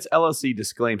Pockets LLC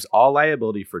disclaims all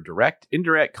liability for direct,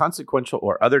 indirect, consequential,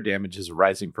 or other damages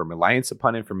arising from reliance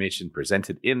upon information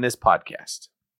presented in this podcast.